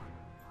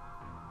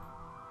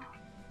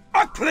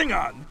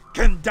Klingon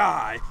can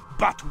die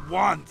but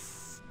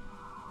once!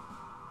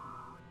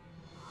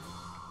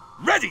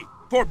 Ready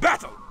for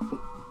battle!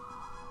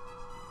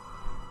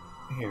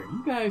 Here,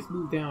 you guys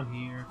move down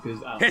here, because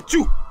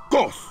Hechu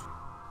Gos!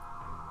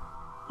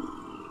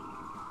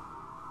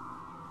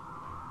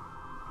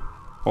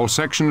 All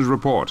sections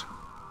report.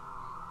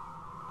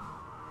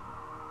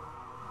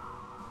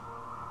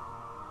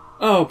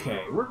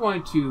 Okay, we're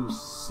going to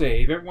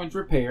save. Everyone's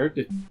repaired.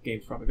 The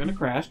game's probably going to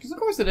crash, because of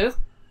course it is.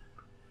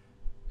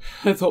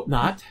 Let's hope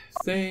not.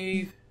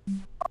 Save.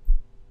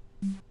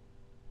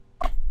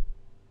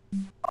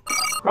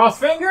 Cross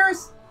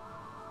fingers!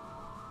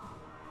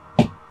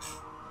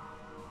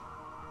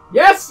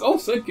 Yes! Oh,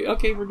 so,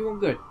 okay, we're doing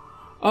good.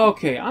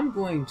 Okay, I'm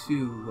going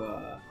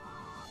to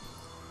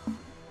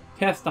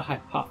test the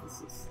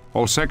hypothesis.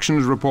 All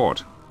sections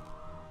report.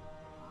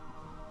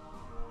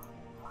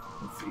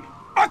 Let's see.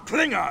 A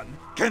Klingon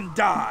can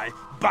die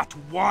but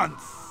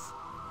once!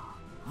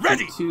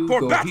 Ready Fleet 2,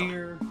 for go battle!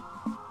 here.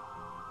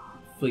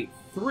 Fleet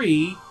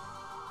 3,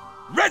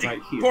 Ready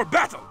right here. for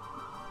battle!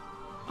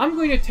 I'm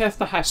going to test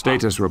the hypothesis.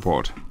 Status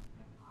report.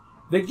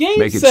 The game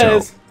Make it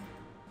says so.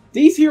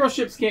 these hero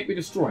ships can't be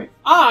destroyed.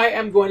 I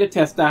am going to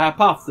test the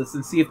hypothesis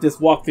and see if this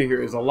walkthrough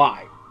here is a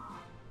lie.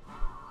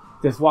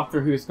 If this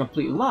walkthrough here is a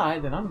complete lie,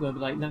 then I'm going to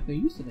be like, not going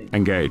to use it anymore.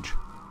 Engage.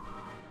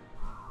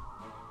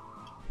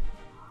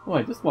 Oh,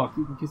 I just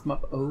walkthrough can kiss them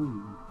up.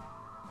 Oh.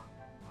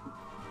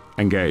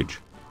 Engage.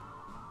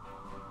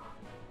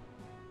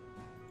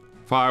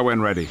 Fire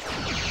when ready.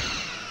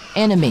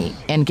 Enemy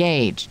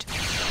engaged.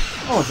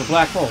 Oh, it's a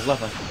black hole.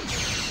 Lovely.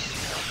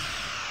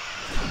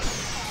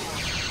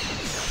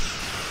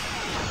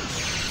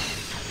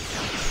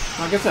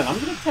 Like I said, I'm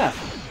going to test.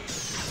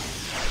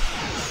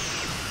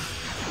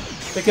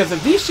 Because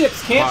if these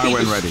ships can't Fire be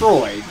when ready.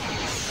 destroyed,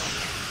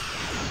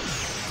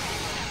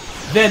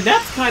 then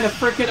that's kind of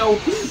freaking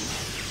OP.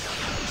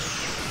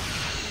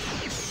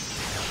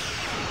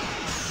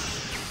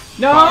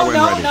 No, Fire when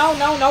no, ready. no,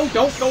 no, no,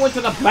 don't go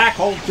into the black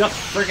hole, just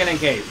friggin'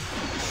 engage.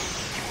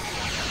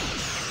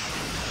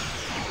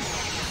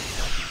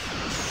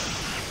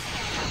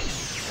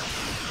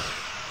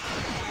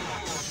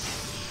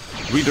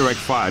 Redirect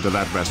fire to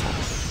that vessel.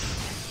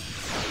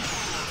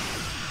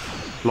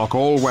 Lock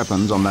all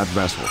weapons on that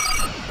vessel.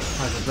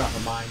 I'm gonna drop a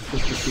mine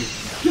just to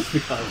see, just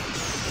because.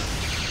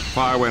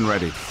 Fire when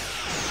ready.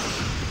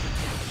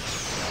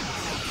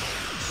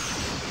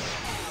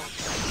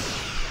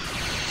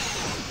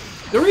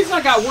 The reason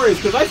I got worried is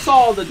because I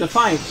saw the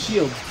Defiant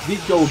shield did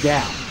go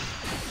down.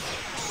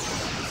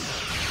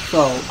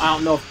 So, I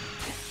don't know if...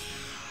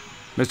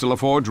 Mr.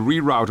 LaForge,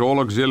 reroute all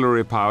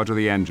auxiliary power to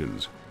the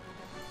engines.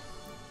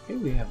 Okay,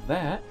 we have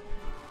that.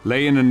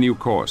 Lay in a new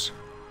course.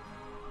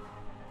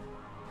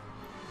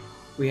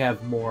 We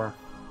have more.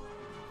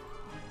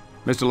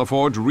 Mr.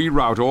 LaForge,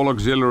 reroute all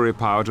auxiliary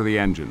power to the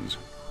engines.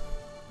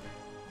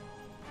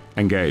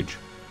 Engage.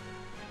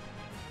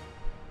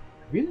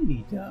 I really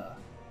need,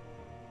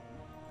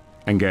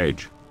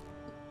 Engage.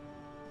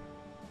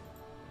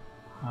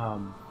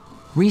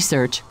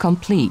 Research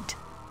complete.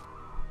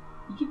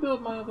 Did you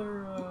build my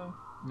other,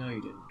 No,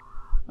 you didn't.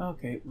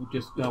 Okay, we'll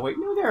just, wait.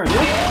 No, there it is!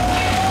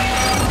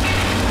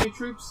 Any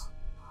troops?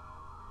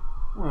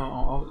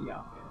 Well, yeah,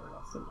 okay,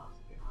 I'll send them off.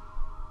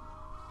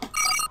 Okay.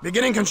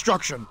 Beginning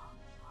construction.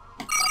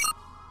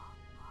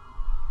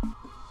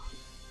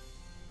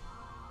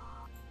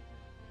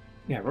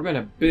 Yeah, we're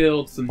gonna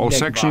build some All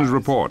sections Negvars.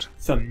 report.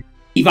 Some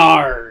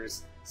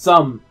Evars!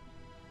 Some...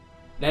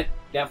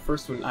 That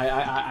first one,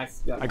 I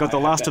got the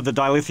last of the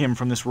dilithium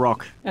from this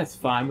rock. That's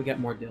fine, we got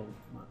more dills.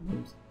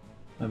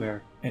 I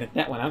better edit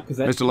that one out, because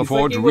that... Mr.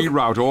 LaForge,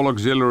 reroute all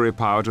auxiliary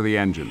power to the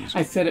engines.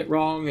 I said it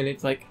wrong, and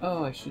it's like,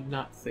 oh, I should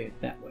not say it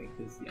that way,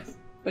 because yes.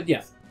 But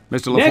yes.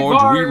 Mr. LaForge,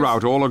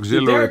 reroute all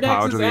auxiliary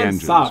power to the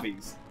engines.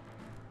 Savis.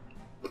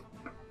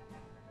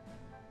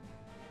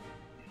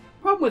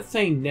 Problem with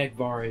saying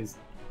Negvar is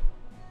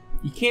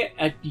you can't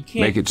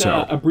Make it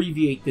so.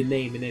 Abbreviate the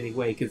name in any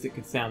way because it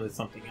could sound as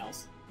something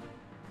else.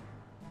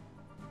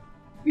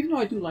 Even though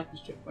I do like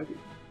this ship, I do.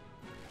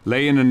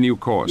 Lay in a new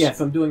course. Yes,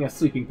 I'm doing a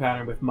sleeping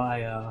pattern with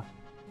my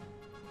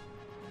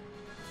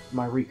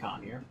my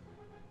recon here.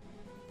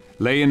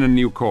 Lay in a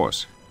new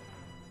course.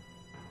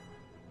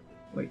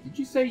 Wait, did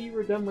you say you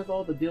were done with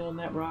all the deal on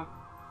that rock?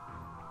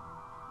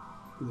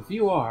 Because if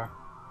you are,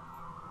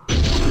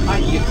 I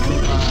can get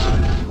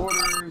some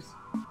orders.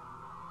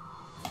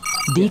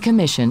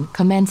 Decommission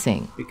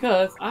commencing.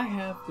 Because I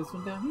have this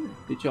one down here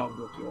that y'all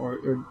go to,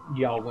 or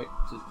y'all went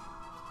to.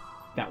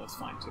 That was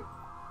fine too.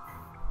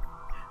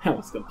 That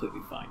was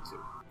completely fine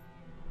too.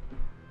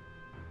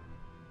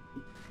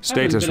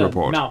 Status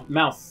report.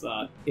 Mouse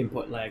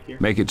input lag here.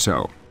 Make it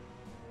so.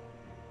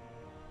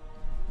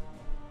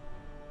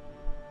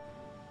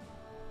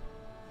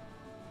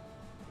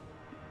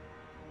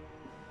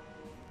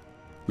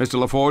 Mr.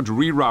 LaForge,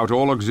 reroute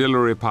all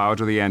auxiliary power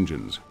to the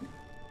engines.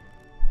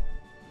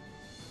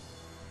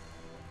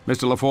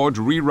 Mr. LaForge,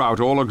 reroute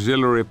all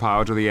auxiliary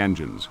power to the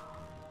engines.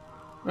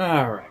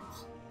 Alright.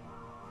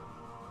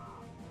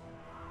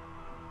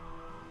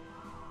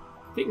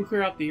 If you can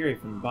clear out the area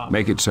from the bottom.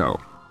 Make it so.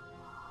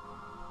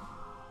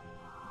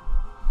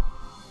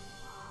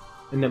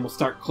 And then we'll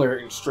start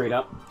clearing straight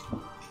up.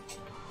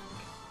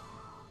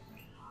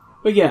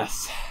 But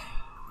yes.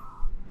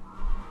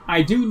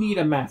 I do need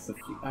a massive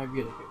fleet. I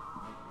really do.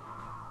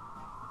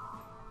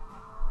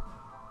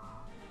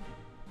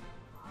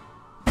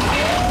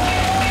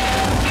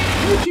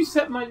 Where did you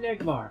set my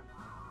Negvar?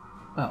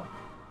 Oh.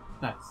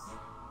 That's...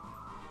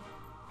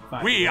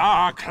 fine. We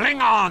are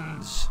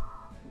Klingons!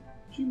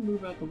 Did you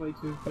move out the way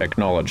too?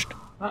 Acknowledged.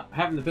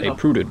 Having a bit A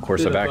prudent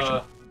course of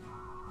action.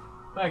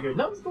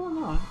 What's going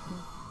on?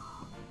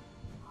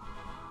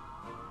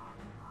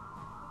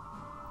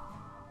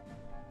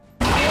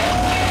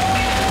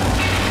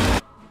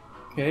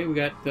 Okay, we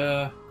got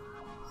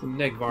some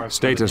Negvar.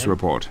 Status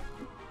report.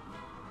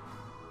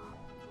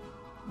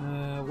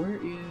 Where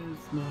is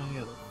my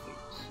other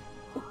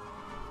fleet?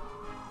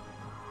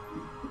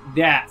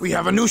 That. We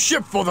have a new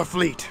ship for the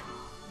fleet.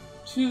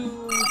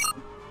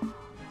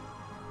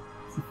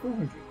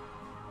 400.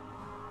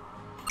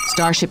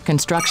 Starship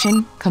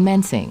construction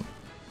commencing.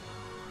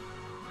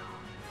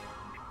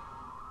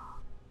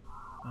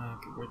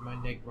 Okay, where'd my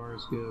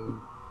Negvars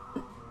go?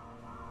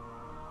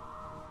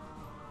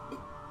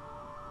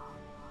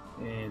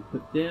 And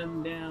put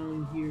them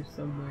down here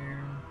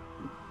somewhere.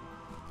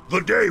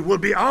 The day will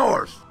be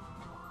ours!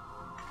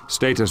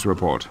 Status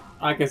report.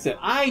 Like I said,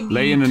 I need...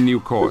 Lay in a new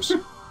course.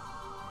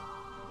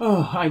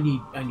 Oh, I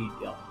need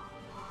help.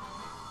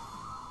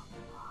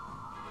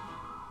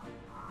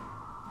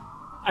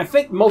 I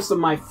think most of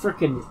my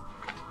frickin'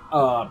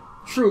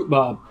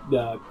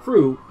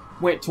 crew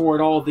went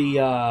toward all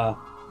the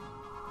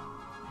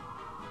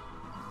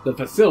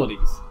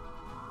facilities.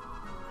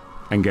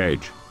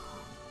 Engage.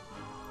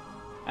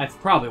 That's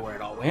probably where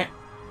it all went.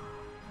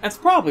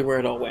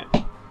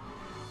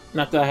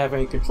 Not that I have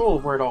any control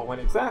of where it all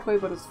went exactly,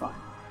 but it's fine.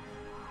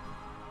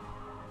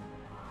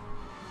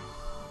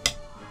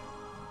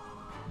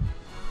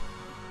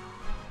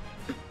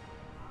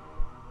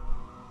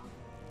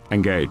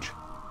 Engage.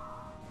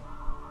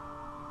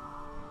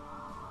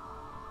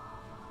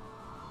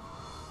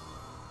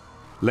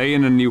 Lay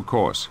in a new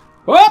course.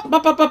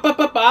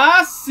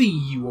 I see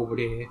you over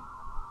there.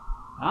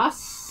 I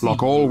see.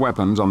 Lock all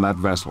weapons on that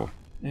vessel.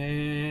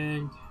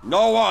 And...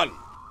 No one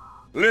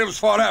lives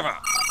forever!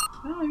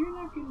 No, you're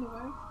not getting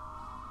away.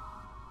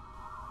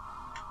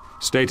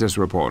 Status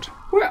report.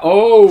 Where?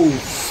 Oh,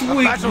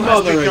 sweet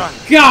mother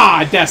of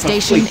God, that's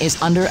Station a fleet. is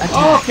under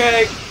attack.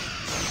 Okay.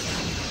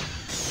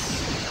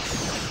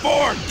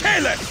 Borg,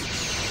 Caleb!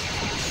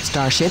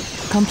 Starship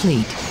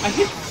complete. I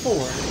hit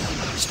 4.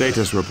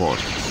 Status report.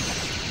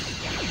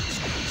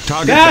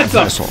 Target That's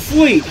that a vessel.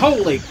 fleet.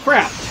 Holy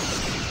crap.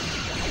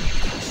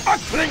 A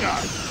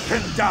Klingon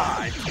can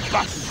die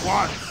but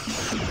once.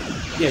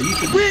 Yeah, you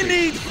should. We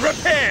need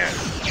repairs.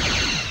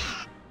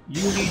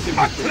 You need to.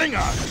 A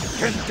Klingon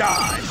can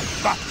die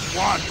but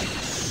once.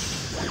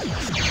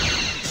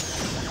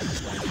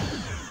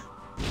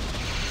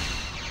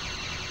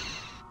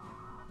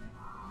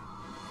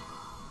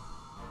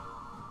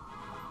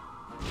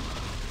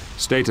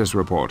 Status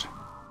report.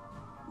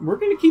 We're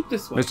gonna keep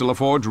this way. Mr.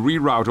 LaForge,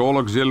 reroute all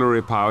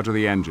auxiliary power to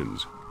the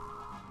engines.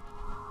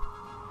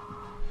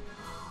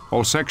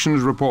 All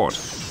sections report.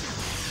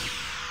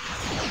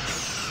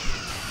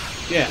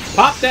 Yeah,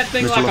 pop that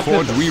thing Mr. like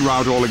LaForge, a pimple.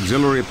 reroute all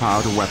auxiliary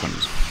power to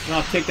weapons. And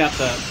I'll take out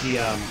the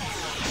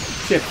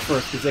ship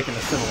first because they can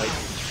assimilate.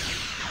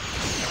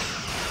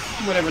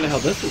 Whatever the hell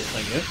this little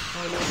thing is.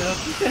 I don't know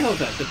what the hell is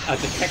that? A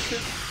detector?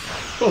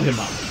 Pull him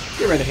up.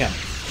 Get rid of him.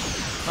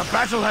 A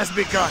battle has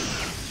begun.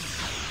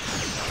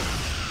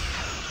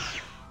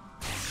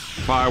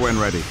 Fire when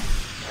ready.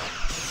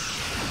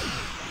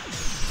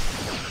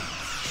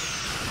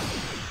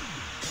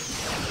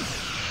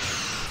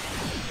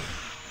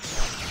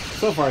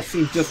 So far, it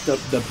seems just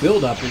the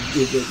build-up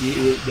is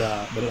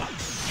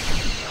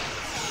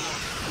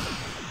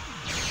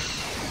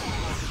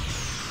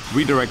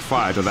Redirect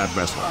fire to that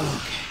vessel.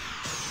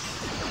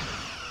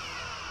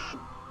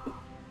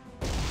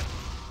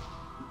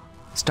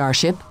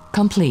 Starship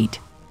complete.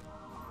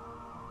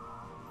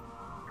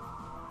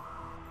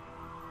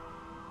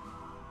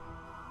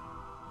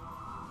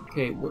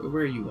 Okay,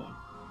 where are you going?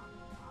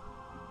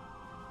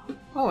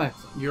 Oh,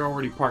 excellent. You're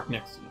already parked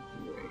next to them.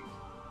 Great.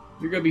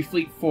 You're going to be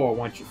Fleet 4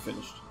 once you're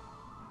finished.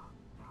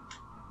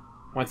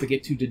 Once I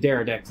get 2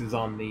 Daredexes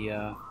on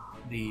the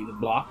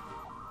block.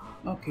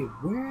 Okay,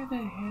 where the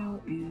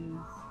hell is...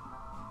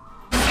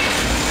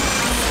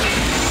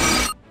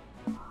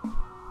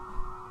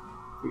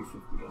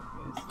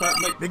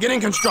 Okay. Beginning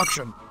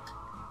construction.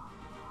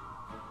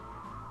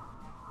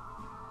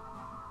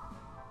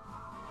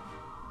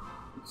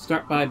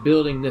 Start by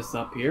building this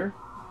up here.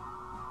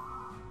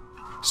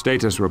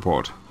 Status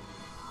report.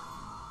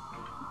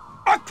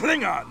 A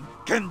Klingon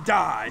can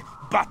die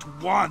but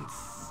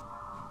once.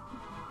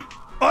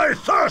 I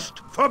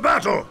thirst for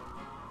battle.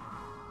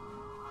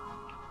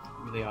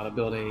 Really ought to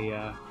build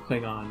a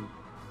Klingon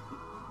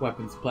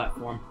weapons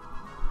platform.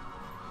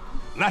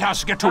 Let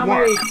us get to How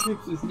work. many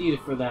troops is needed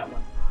for that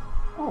one?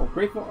 Oh,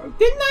 Greythor.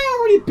 Didn't I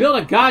already build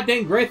a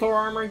goddamn Greythor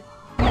armory?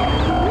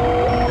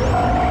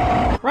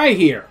 Right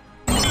here.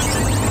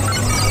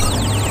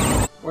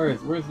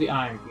 Where's the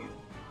Iron Cannon?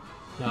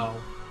 No.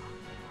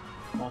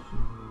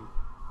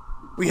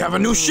 We have a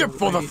new ship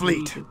for the I didn't fleet.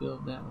 need to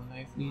build that one.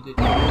 I needed...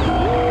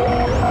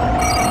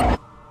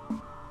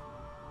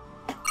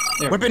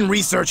 There. Weapon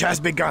research has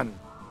begun.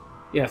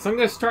 Yeah, so I'm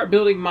going to start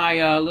building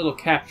my little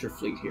capture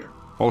fleet here.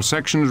 All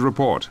sections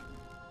report.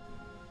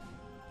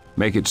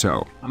 Make it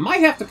so. I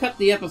might have to cut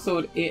the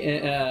episode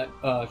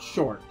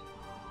short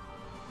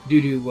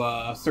due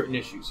to certain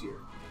issues here.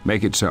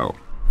 Make it so.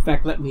 In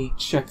fact, let me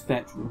check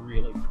that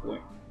really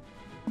quick.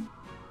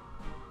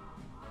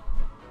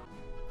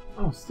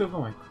 Oh, still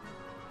going.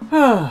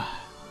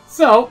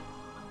 So,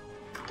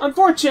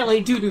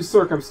 unfortunately, due to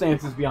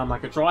circumstances beyond my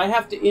control, I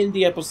have to end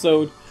the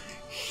episode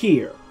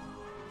here.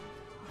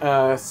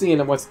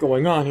 Seeing what's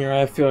going on here, I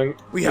have a feeling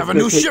we have a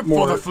new ship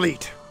for the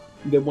fleet.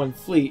 Than one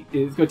fleet.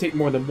 It's going to take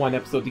more than one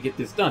episode to get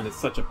this done. It's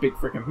such a big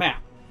freaking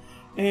map.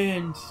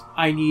 And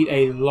I need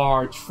a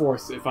large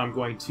force if I'm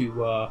going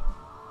to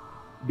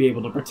be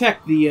able to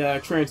protect the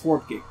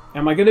Transwarp Gate.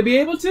 Am I going to be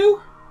able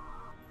to?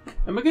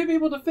 Am I going to be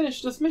able to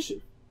finish this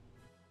mission?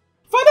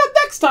 Find out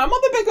next time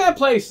on the Big Guy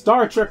Plays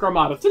Star Trek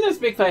Armada. To this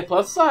Big Guy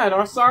Plus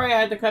Sayonara. Sorry I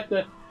had to cut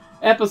the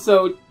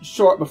episode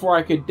short before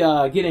I could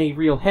get any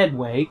real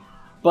headway.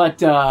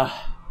 But,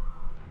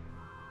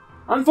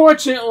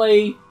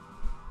 unfortunately,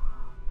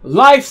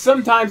 life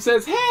sometimes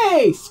says,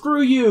 hey,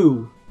 screw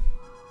you.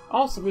 I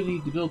also really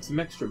need to build some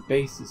extra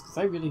bases, because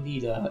I really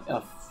need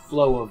a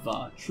flow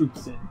of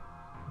troops in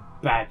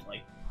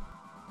badly.